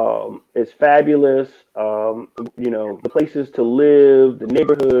 It's fabulous. The places to live, the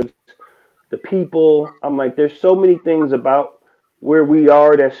neighborhoods, the people. I'm like, there's so many things about where we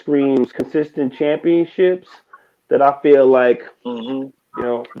are that screams consistent championships that I feel like,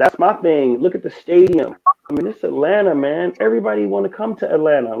 that's my thing. Look at the stadium. I mean, it's Atlanta, man. Everybody want to come to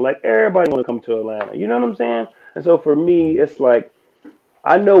Atlanta. Like, everybody want to come to Atlanta. You know what I'm saying? And so for me, it's like,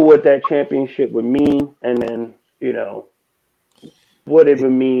 I know what that championship would mean. And then, what it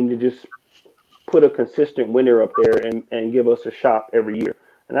would mean to just put a consistent winner up there and give us a shot every year.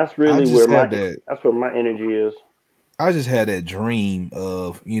 And that's really that's where my energy is. I just had that dream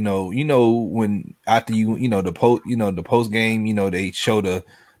of, when after the post game, they show the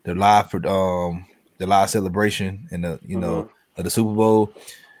live for the live celebration and of the Super Bowl,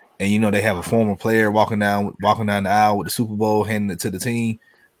 and they have a former player walking down the aisle with the Super Bowl, handing it to the team.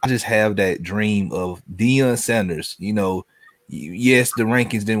 I just have that dream of Deion Sanders. Yes, the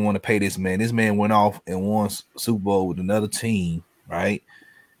rankings didn't want to pay this man. This man went off and won Super Bowl with another team, right?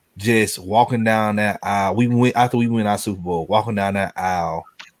 Just walking down that aisle. After we win our Super Bowl, walking down that aisle,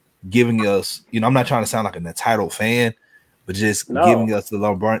 giving us, I'm not trying to sound like an entitled fan, but just giving us the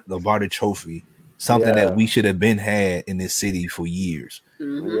Lombardi Trophy, something that we should have been had in this city for years.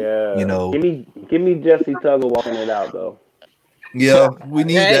 Yeah, you know, give me Jesse Tuggle walking it out though. Yeah, we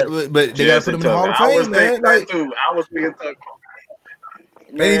need that, but they gotta put him in the Hall of Fame, man. Like, I was being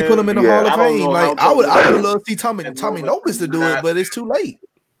they need to put him in the Hall of Fame. Like, I would love to see Tommy Lopez to do it, but it's too late.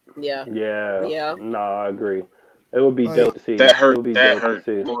 Yeah. No, I agree. It would be dope to see. That hurt. It would be That dope hurt.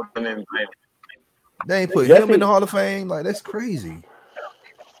 to see. More than anything. They ain't put him in the Hall of Fame. Like, that's crazy.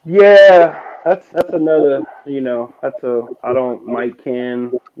 Yeah, that's another. You know, Mike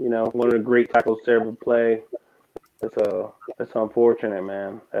Ken. You know, one of the great tackles to ever play. It's unfortunate,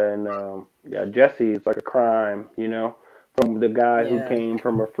 man. And Jesse, it's like a crime. You know, from the guy who came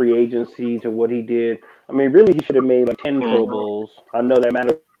from a free agency to what he did. I mean, really, he should have made like 10 Pro Bowls. I know that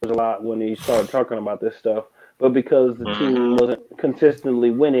matters a lot when he started talking about this stuff, but because the team wasn't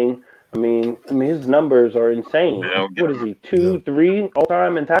consistently winning, I mean, his numbers are insane. What is he, 2, 3 all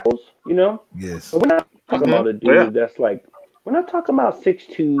time in tackles? You know? Yes. But we're not talking about a dude that's like, we're not talking about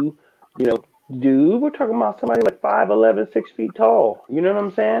 6'2", you know, dude. We're talking about somebody like 5'11", 6 feet tall. You know what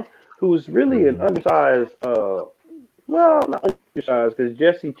I'm saying? Who's really an undersized. Well, not undersized, because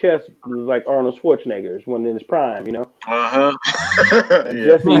Jesse Chest was like Arnold Schwarzenegger's when in his prime, you know.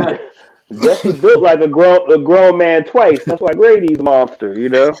 Jesse built like a grown man twice. That's why Grady's a monster, you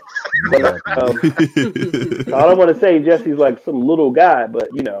know. But, I don't want to say Jesse's like some little guy, but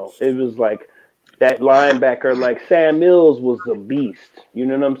you know, it was like that linebacker, like Sam Mills was a beast. You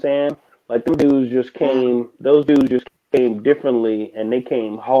know what I'm saying? Like those dudes just came differently, and they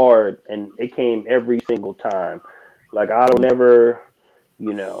came hard, and it came every single time. Like I don't ever,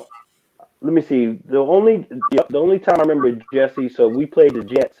 you know. Let me see. The only time I remember Jesse. So we played the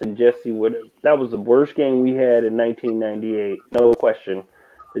Jets, and Jesse that was the worst game we had in 1998. No question.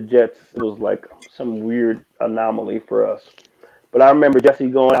 The Jets was like some weird anomaly for us. But I remember Jesse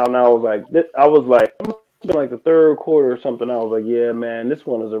going out, and I was like, the third quarter or something. I was like, yeah, man, this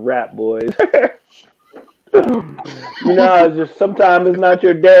one is a wrap, boys. You know, it's just sometimes it's not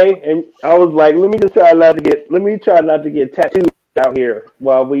your day, and I was like, let me try not to get tattooed out here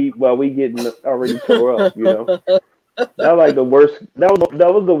while we getting already tore up. You know, that was like the worst. That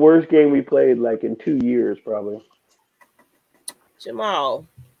was the worst game we played like in 2 years probably. Jamal,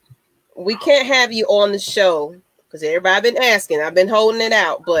 we can't have you on the show because everybody been asking. I've been holding it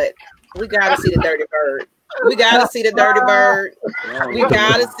out, but we gotta see the Dirty Bird. We gotta see the Dirty Bird. We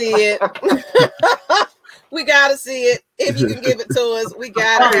gotta see it. We gotta see it. If you can give it to us, we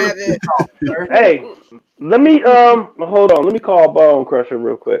gotta have it. Hey, let me hold on. Let me call Bone Crusher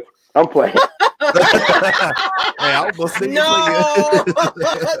real quick. I'm playing. Hey, I was gonna say no.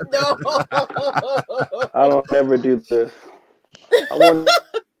 I don't ever do this. I wonder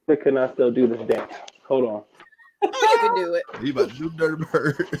can I still do this dance? Hold on. Oh, you can do it. You about to do Dirty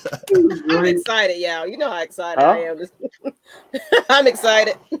Bird. I'm excited, y'all. You know how excited I am. I'm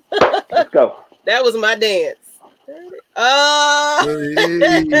excited. Let's go. That was my dance.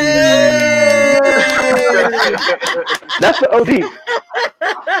 That's the OG.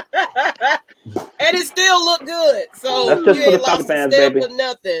 And it still looked good. So that's just you for ain't the lost Falcons fans, a step baby. for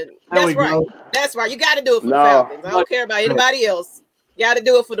nothing. There That's right. Go. That's right. You got to do it for the Falcons. I don't care about anybody else. You got to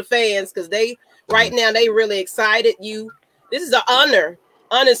do it for the fans because right now they really excited you. This is an honor,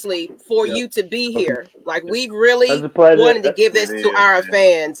 honestly, for you to be here. Like we really wanted to give this to our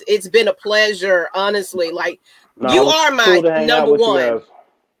fans. It's been a pleasure, honestly. Like you are my number one.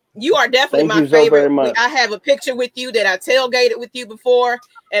 You are definitely my favorite. I have a picture with you that I tailgated with you before,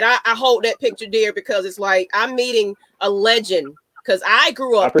 and I hold that picture dear because it's like I'm meeting a legend. Because I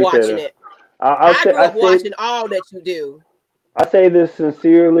grew up watching it. I grew up watching all that you do. I say this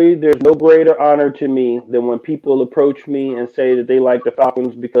sincerely. There's no greater honor to me than when people approach me and say that they like the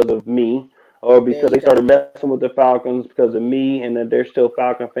Falcons because of me, or because they started messing with the Falcons because of me, and that they're still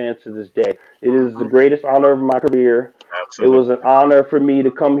Falcon fans to this day. It is the greatest honor of my career. Absolutely. It was an honor for me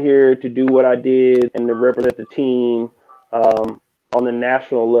to come here to do what I did and to represent the team on the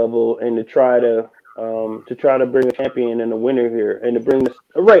national level, and to try to bring a champion and a winner here, and to bring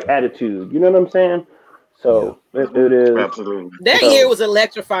a right attitude. You know what I'm saying? So it is. Absolutely. That year was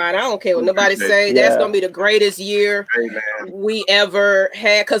electrifying. I don't care what nobody say. That's going to be the greatest year we ever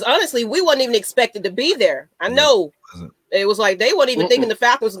had. Because honestly, we wasn't even expected to be there. I know. It was like they weren't even thinking the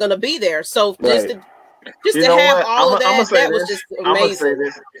Falcons was going to be there. So just to have all of that was just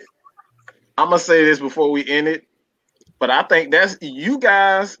amazing. I'm going to say this before we end it. But I think that's you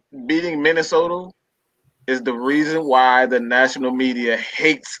guys beating Minnesota is the reason why the national media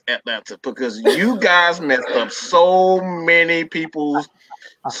hates Atlanta, because you guys messed up so many people's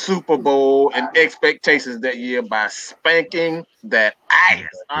Super Bowl and expectations that year by spanking that ass.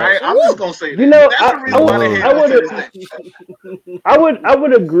 All right, I'm just gonna say that. You know, That's the reason why they held to this day. I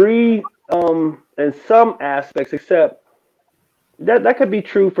would agree in some aspects, except that could be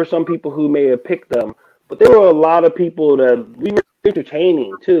true for some people who may have picked them. But there were a lot of people that we were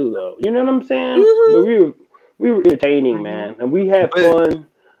entertaining too, though. You know what I'm saying? But we were entertaining, man, and we had fun,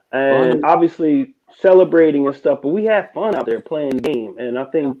 and obviously celebrating and stuff. But we had fun out there playing the game, and I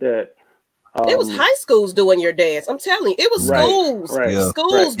think that. It was high schools doing your dance. I'm telling you, it was schools. Right. Yeah.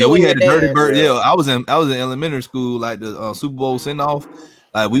 Schools Yeah, we doing had the your Dirty dance. Bird. Yeah, I was in elementary school, like the Super Bowl send off.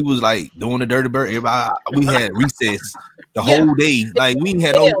 Like we was like doing the Dirty Bird. Everybody, we had recess the whole day. Like we ain't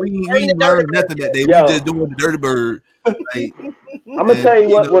had we didn't learn nothing that day. We just doing the Dirty Bird. Like, I'm gonna tell you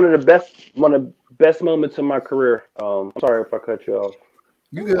what, one of the best moments in my career. I'm sorry if I cut you off.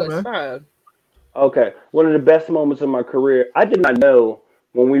 You good, man? Fine. Okay, one of the best moments in my career. I did not know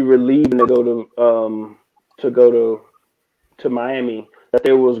when we were leaving to go to Miami that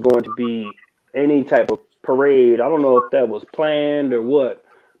there was going to be any type of parade. I don't know if that was planned or what,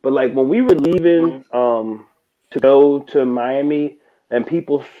 but like when we were leaving to go to Miami and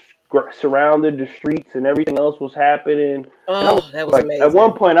people surrounded the streets and everything else was happening. Oh, that was like, amazing. At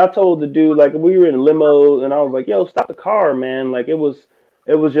one point, I told the dude, like, we were in a limo, and I was like, "Yo, stop the car, man!" Like, it was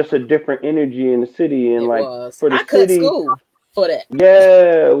just a different energy in the city, and for the city, school for that.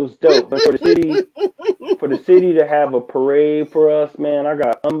 yeah, it was dope. But for the city to have a parade for us, man, I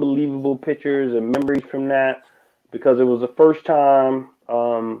got unbelievable pictures and memories from that because it was the first time.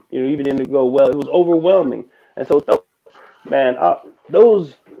 Even didn't go well. It was overwhelming, and so, man,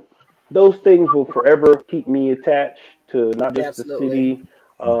 those things will forever keep me attached to not just the city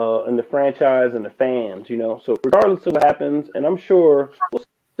and the franchise and the fans, So regardless of what happens, and I'm sure we'll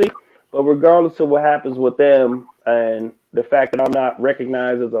see, but regardless of what happens with them and the fact that I'm not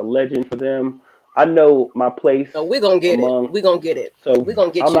recognized as a legend for them, I know my place. So we're gonna get it. We're gonna get it. So we're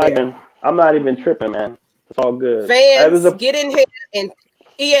gonna get I'm not even tripping, man. It's all good. Fans, get in here and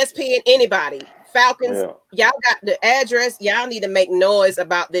ESPN, anybody. Falcons, y'all got the address. Y'all need to make noise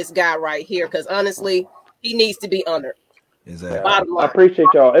about this guy right here because honestly, he needs to be honored. Exactly. I appreciate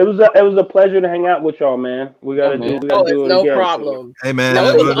y'all. It was a pleasure to hang out with y'all, man. We gotta do it no again. problem. Hey, man. No,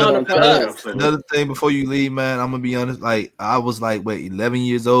 it was an honor for us. Another thing before you leave, man, I'm gonna be honest. Like I was 11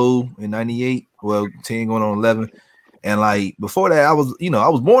 years old in '98. Well, 10 going on 11. And like before that, I was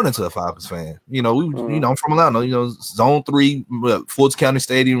born into a Falcons fan. I'm from Atlanta. Zone 3, Fulton County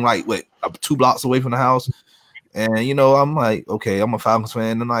Stadium, 2 blocks away from the house. And I'm like, okay, I'm a Falcons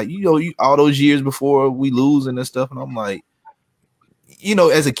fan. And like, all those years before we lose and stuff, and I'm like,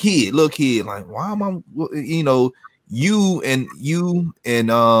 as a kid, little kid, like, why am I? You and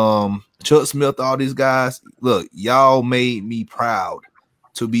Chuck Smith, all these guys, look, y'all made me proud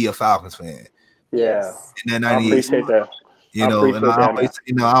to be a Falcons fan. Yeah, in I appreciate that. I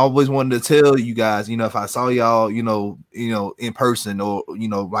always wanted to tell you guys, if I saw y'all, in person or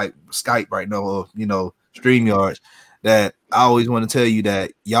like Skype right now or StreamYards, that I always want to tell you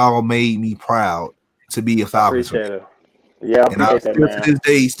that y'all made me proud to be a Falcons fan. Yeah, I appreciate that,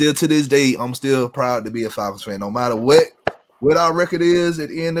 man. Still to this day, I'm still proud to be a Falcons fan, no matter what our record is at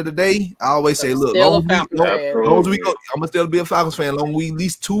the end of the day. I always say, look, long as we go, I'm gonna still be a Falcons fan. Long as we at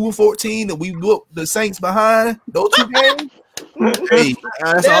least 2-14 and we whoop the Saints behind those 2 games. Hey,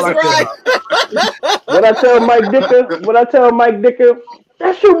 that's all I care about. What I tell Mike Dicker,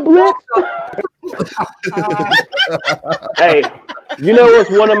 that's your blitz. Hey,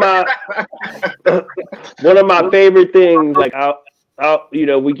 what's one of my favorite things? Like,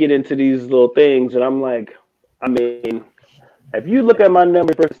 we get into these little things, and I'm like, if you look at my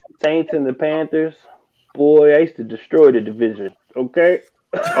numbers for the Saints and the Panthers, boy, I used to destroy the division. Okay.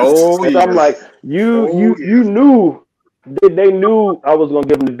 Oh, yeah. I'm like, you knew. They knew I was gonna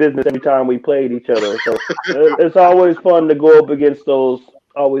give them the business every time we played each other. So it's always fun to go up against those.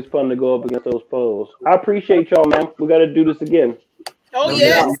 Always fun to go up against those foes. I appreciate y'all, man. We got to do this again. Oh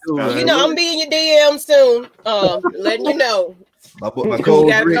yes, I'm being your DM soon. Letting you know. My coach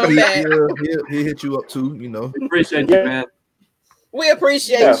Rick, he'll hit you up too. We appreciate you, man. We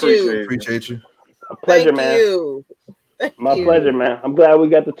appreciate you. Appreciate you. A pleasure, man. My pleasure, man. I'm glad we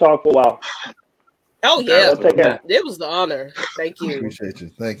got to talk for a while. Oh yeah, it was the honor. Thank you. Appreciate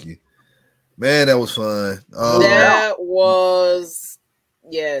you. Thank you, man. That was fun. That was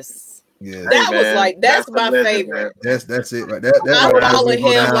yes. Yeah, That Hey, was man, like that's the my legend, favorite. man. that's it right. That I right there follow will go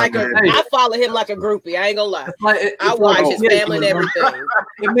him down. like a Hey. I follow him like a groupie. I ain't gonna lie. It's like, I it's watch like his a kid family and again. everything.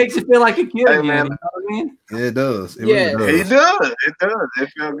 It makes you feel like a kid Hey, again. man. You know what I mean? Yeah, it does. It Yeah. really He does. does. It does. It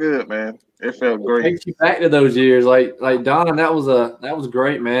felt good, man. It felt It great. takes you back to those years. Like Don, that was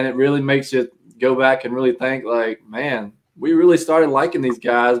great, man. It really makes you go back and really think, like, man, we really started liking these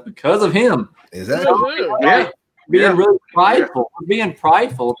guys because of him. Exactly. Mhm. Yeah. Being Yeah. really prideful. Being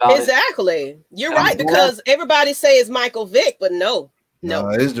prideful about it. Exactly. You're Yeah. right, because everybody say it's Michael Vick, but no.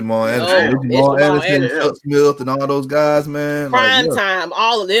 It's Jamal No, Anderson. it's It's Jamal Jamal Anderson, Anderson. Chuck Smith, and all those guys, man. Prime Like, time,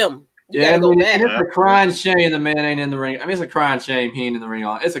 all of them. You Yeah, I gotta go mean, back. and it's a crying shame the man ain't in the ring. I mean, it's a crying shame he ain't in the ring.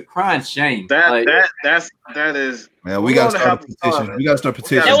 It's a crying shame. That Like, is. man, we're we gotta gonna start a have to start petition. it. We gotta start a We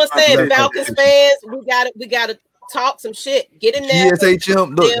petition. gotta That was start saying, a petition. Falcons fans, we gotta talk some shit. Get in there.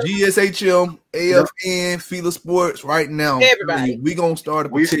 GSHM, look, Yeah. GSHM, AFN, Fila Sports, right now. Everybody. We gonna start a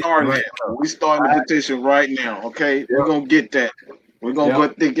We petition. starting right it. We starting the petition right now. Okay, we're gonna get that. We're gonna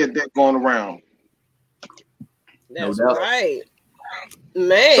get that going around. That's No doubt. right.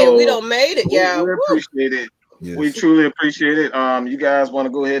 Man, So, we done made it, We y'all. Woo. appreciate it. Yes. We truly appreciate it. You guys want to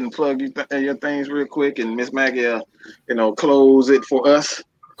go ahead and plug your things real quick, and Miss Maggie, close it for us.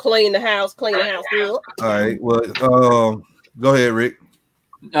 Clean the house up. All right. Well, go ahead, Rick.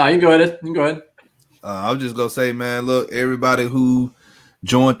 no, you can go ahead. You can go ahead. I was just gonna say, man, look, everybody who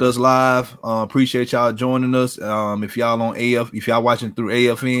joined us live, appreciate y'all joining us. If y'all on if y'all watching through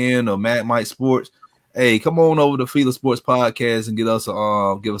AFN or Mad Mike Sports, hey, come on over to Fila Sports Podcast and give us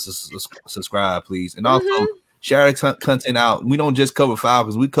a subscribe, please, and also share content out. We don't just cover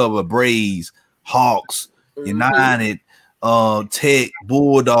Falcons, we cover Braves, Hawks, United, Tech,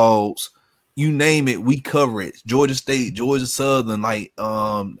 Bulldogs. You name it, we cover it. Georgia State, Georgia Southern, like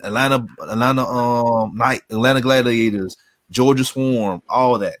Atlanta Gladiators, Georgia Swarm,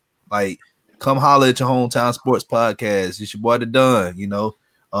 all that. Like, come holler at your hometown sports podcast. It's your boy The Dunn,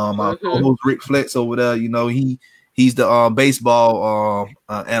 our co-host Rick Flex over there. He's the baseball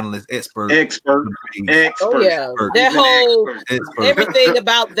analyst expert. Oh yeah, that whole everything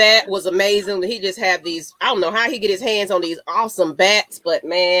about that was amazing. He just have these. I don't know how he get his hands on these awesome bats, but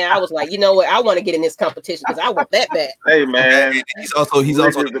man, I was like, you know what? I want to get in this competition because I want that bat. Hey man, he's also I've been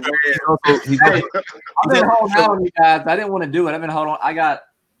holding out on you guys. I didn't want to do it. I've been holding on. I got.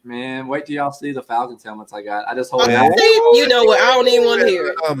 Man, wait till y'all see the Falcons helmets I got. I just hold out. You know what? I don't even want to hear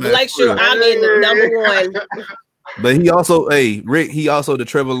it. Oh, man, Make sure I'm in the number one. But he also, Rick, he also the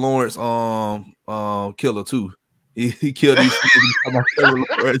Trevor Lawrence killer too. He killed these Trevor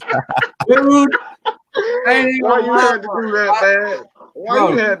Lawrence. Dude, why you had to do that, man? Why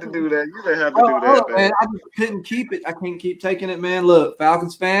you had to do that? You didn't have to do that, man. I just couldn't keep it. I can't keep taking it, man. Look,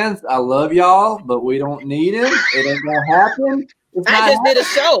 Falcons fans, I love y'all, but we don't need him. It ain't gonna happen. I just did a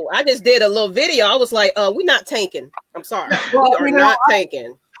show. I just did a little video. I was like, we're not tanking. I'm sorry. Well, we are not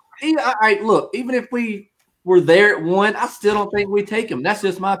tanking. All right, look, even if we were there at one, I still don't think we take him. That's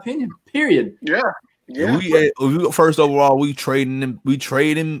just my opinion. Period. Yeah. First overall, we trade him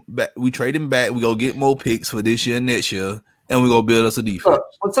back. We go get more picks for this year and next year, and we go build us a defense. Look,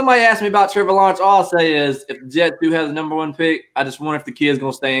 when somebody asks me about Trevor Lawrence, all I'll say is if the Jets do have the number one pick, I just wonder if the kid's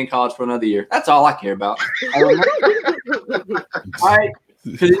gonna stay in college for another year. That's all I care about. All right.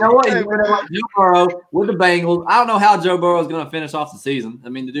 Because you know what? He's going to like Joe Burrow with the Bengals. I don't know how Joe Burrow is going to finish off the season. I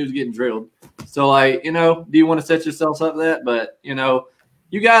mean, the dude's getting drilled. So, like, do you want to set yourselves up for that? But,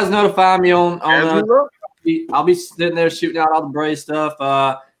 you guys notify me on I'll be sitting there shooting out all the Braves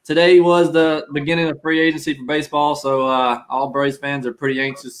stuff. Today was the beginning of free agency for baseball, so all Braves fans are pretty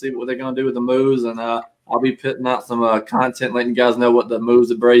anxious to see what they're going to do with the moves, and I'll be putting out some content letting you guys know what the moves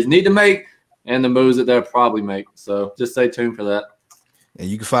the Braves need to make and the moves that they'll probably make. So just stay tuned for that. And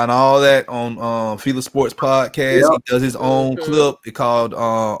you can find all that on Fila Sports Podcast. Yep. He does his own clip. It's called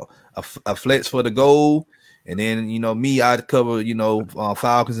a Flex for the Goal. And then, me, I cover,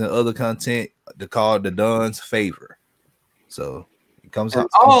 Falcons and other content called The Dunn's Favor. So it comes out.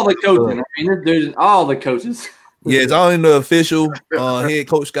 All the coaches. I mean, there's all the coaches. Yeah, it's only the official head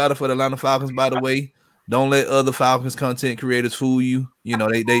coach Scott for the Atlanta Falcons, by the way. Don't let other Falcons content creators fool you.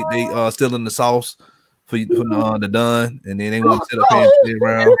 They still in the sauce for the Dunn, and then they want to sit up here and sit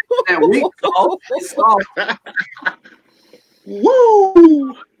around.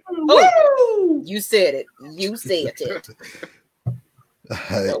 Woo! Oh, you said it. You said it.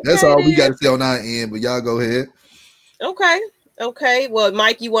 Right, that's all we got to say on our end, but y'all go ahead. Okay. Well,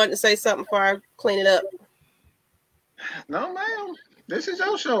 Mike, you wanted to say something before I clean it up? No, ma'am. This is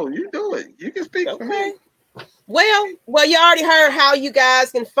your show. You do it. You can speak for me. Well, you already heard how you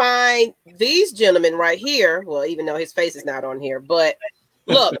guys can find these gentlemen right here. Well, even though his face is not on here, but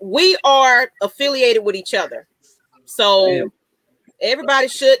Look, we are affiliated with each other. So everybody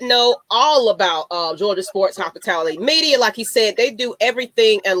should know all about Georgia Sports Hospitality Media. Like he said, they do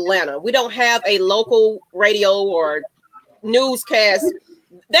everything Atlanta. We don't have a local radio or newscast.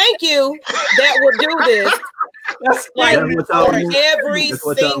 Thank you that will do this. Like for every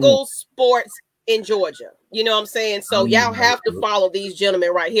single sports in Georgia. You know what I'm saying? So y'all have to follow these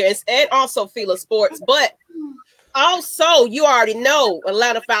gentlemen right here. And also Fila Sports. But also, you already know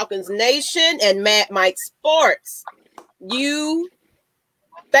Atlanta Falcons Nation and Mad Mike Sports.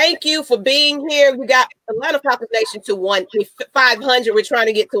 Thank you for being here. We got Atlanta Falcons Nation to 500. We're trying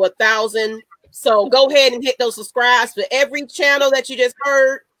to get to 1,000. So go ahead and hit those subscribes for every channel that you just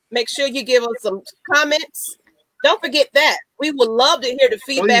heard. Make sure you give us some comments. Don't forget that. We would love to hear the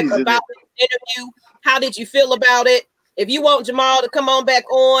feedback about the interview. How did you feel about it? If you want Jamal to come on back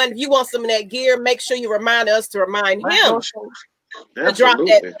on, if you want some of that gear, make sure you remind us to remind him to drop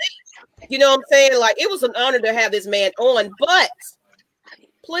that link. You know what I'm saying? Like, it was an honor to have this man on, but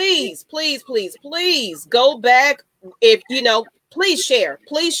please go back. If you know, please share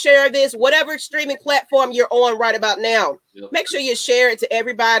this, whatever streaming platform you're on right about now. Make sure you share it to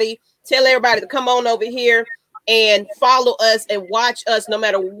everybody. Tell everybody to come on over here and follow us and watch us, no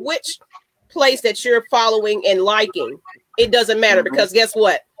matter which place that you're following and liking. It doesn't matter, because guess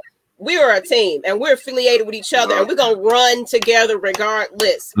what? We are a team and we're affiliated with each other, and we're gonna run together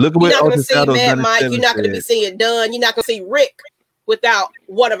regardless. Look at you're what not gonna see Mad Mike, you're not gonna be seeing Dunn, you're not gonna see Rick without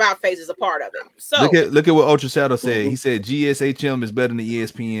one of our faces a part of it. So look at what Ultra Shadow said. He said GSHM is better than the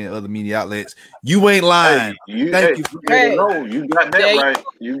ESPN and other media outlets. You ain't lying. Thank you. You got that right.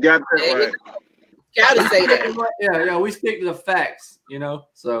 You got that right. Gotta say that. Yeah, we stick to the facts, you know.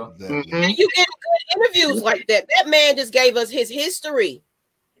 So and you get good interviews like that. That man just gave us his history.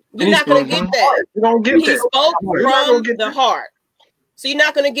 You're not gonna get that. You don't get he that. spoke from the heart. So you're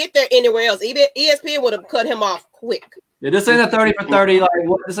not gonna get that anywhere else. Even ESPN would have cut him off quick. Yeah, this ain't a 30 for 30. Like,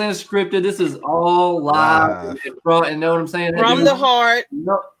 this ain't scripted. This is all live. And know what I'm saying? From the heart.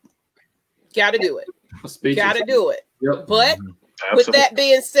 Gotta do it. Gotta do it. Yep. But with that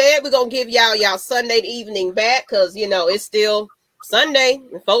being said, we're gonna give y'all Sunday evening back, because you know it's still Sunday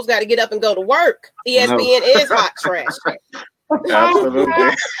and folks got to get up and go to work. ESPN is hot trash.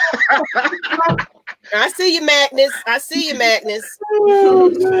 Absolutely. I see you, Magnus.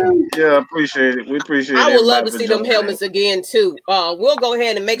 Yeah, appreciate it. We appreciate it. I would love to see them helmets again too. We'll go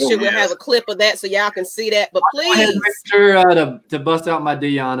ahead and make sure we'll have a clip of that so y'all can see that. But please make sure to bust out my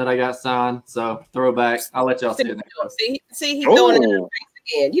Dion that I got signed. So throwback. I'll let y'all see it next time. See, he's throwing it in the face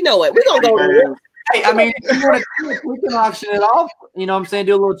again. You know what? We're gonna go. Hey, I mean, if you want to, we can auction it off. You know what I'm saying?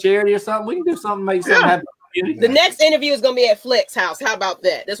 Do a little charity or something. We can do something, make something happen. The next interview is going to be at Flex House. How about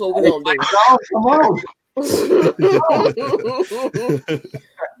that? That's what we're going to do. Come on.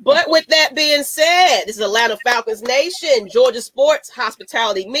 But with that being said, this is Atlanta Falcons Nation, Georgia Sports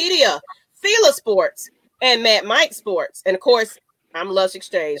Hospitality Media, Fila Sports, and Mad Mike Sports. And, of course, I'm Lush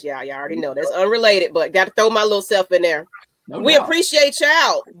Exchange. Y'all already know that's unrelated, but got to throw my little self in there. We appreciate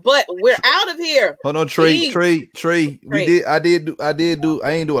y'all, but we're out of here. Hold on, Trey. I ain't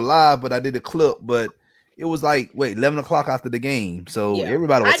do a live, but I did a clip, but it was like 11 o'clock after the game, so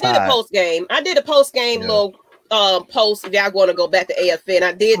everybody was tired. I did a post game little post. If y'all going to go back to AFN,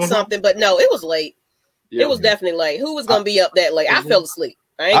 I did something, but no, it was late. It was definitely late. Who was going to be up that late? I fell asleep.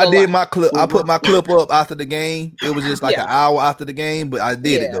 I did my clip. I put my clip up after the game. It was just like an hour after the game, but I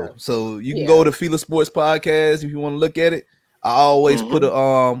did it though. So you can go to Fila Sports Podcast if you want to look at it. I always put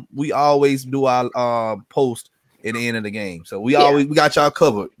we always do our post at the end of the game. So we got y'all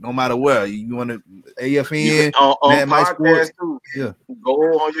covered no matter where. You want to AFN on podcast too. Yeah.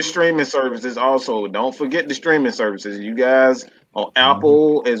 Go on your streaming services also. Don't forget the streaming services. You guys on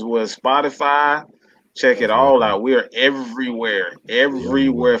Apple as well as Spotify. Check it all out. We are everywhere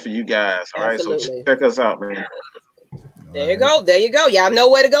for you guys. All right. So check us out, man. There you go. Y'all know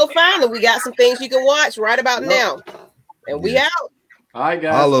where to go find them. We got some things you can watch right about now. And we out. All right,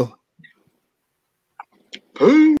 guys. Hello. Peace.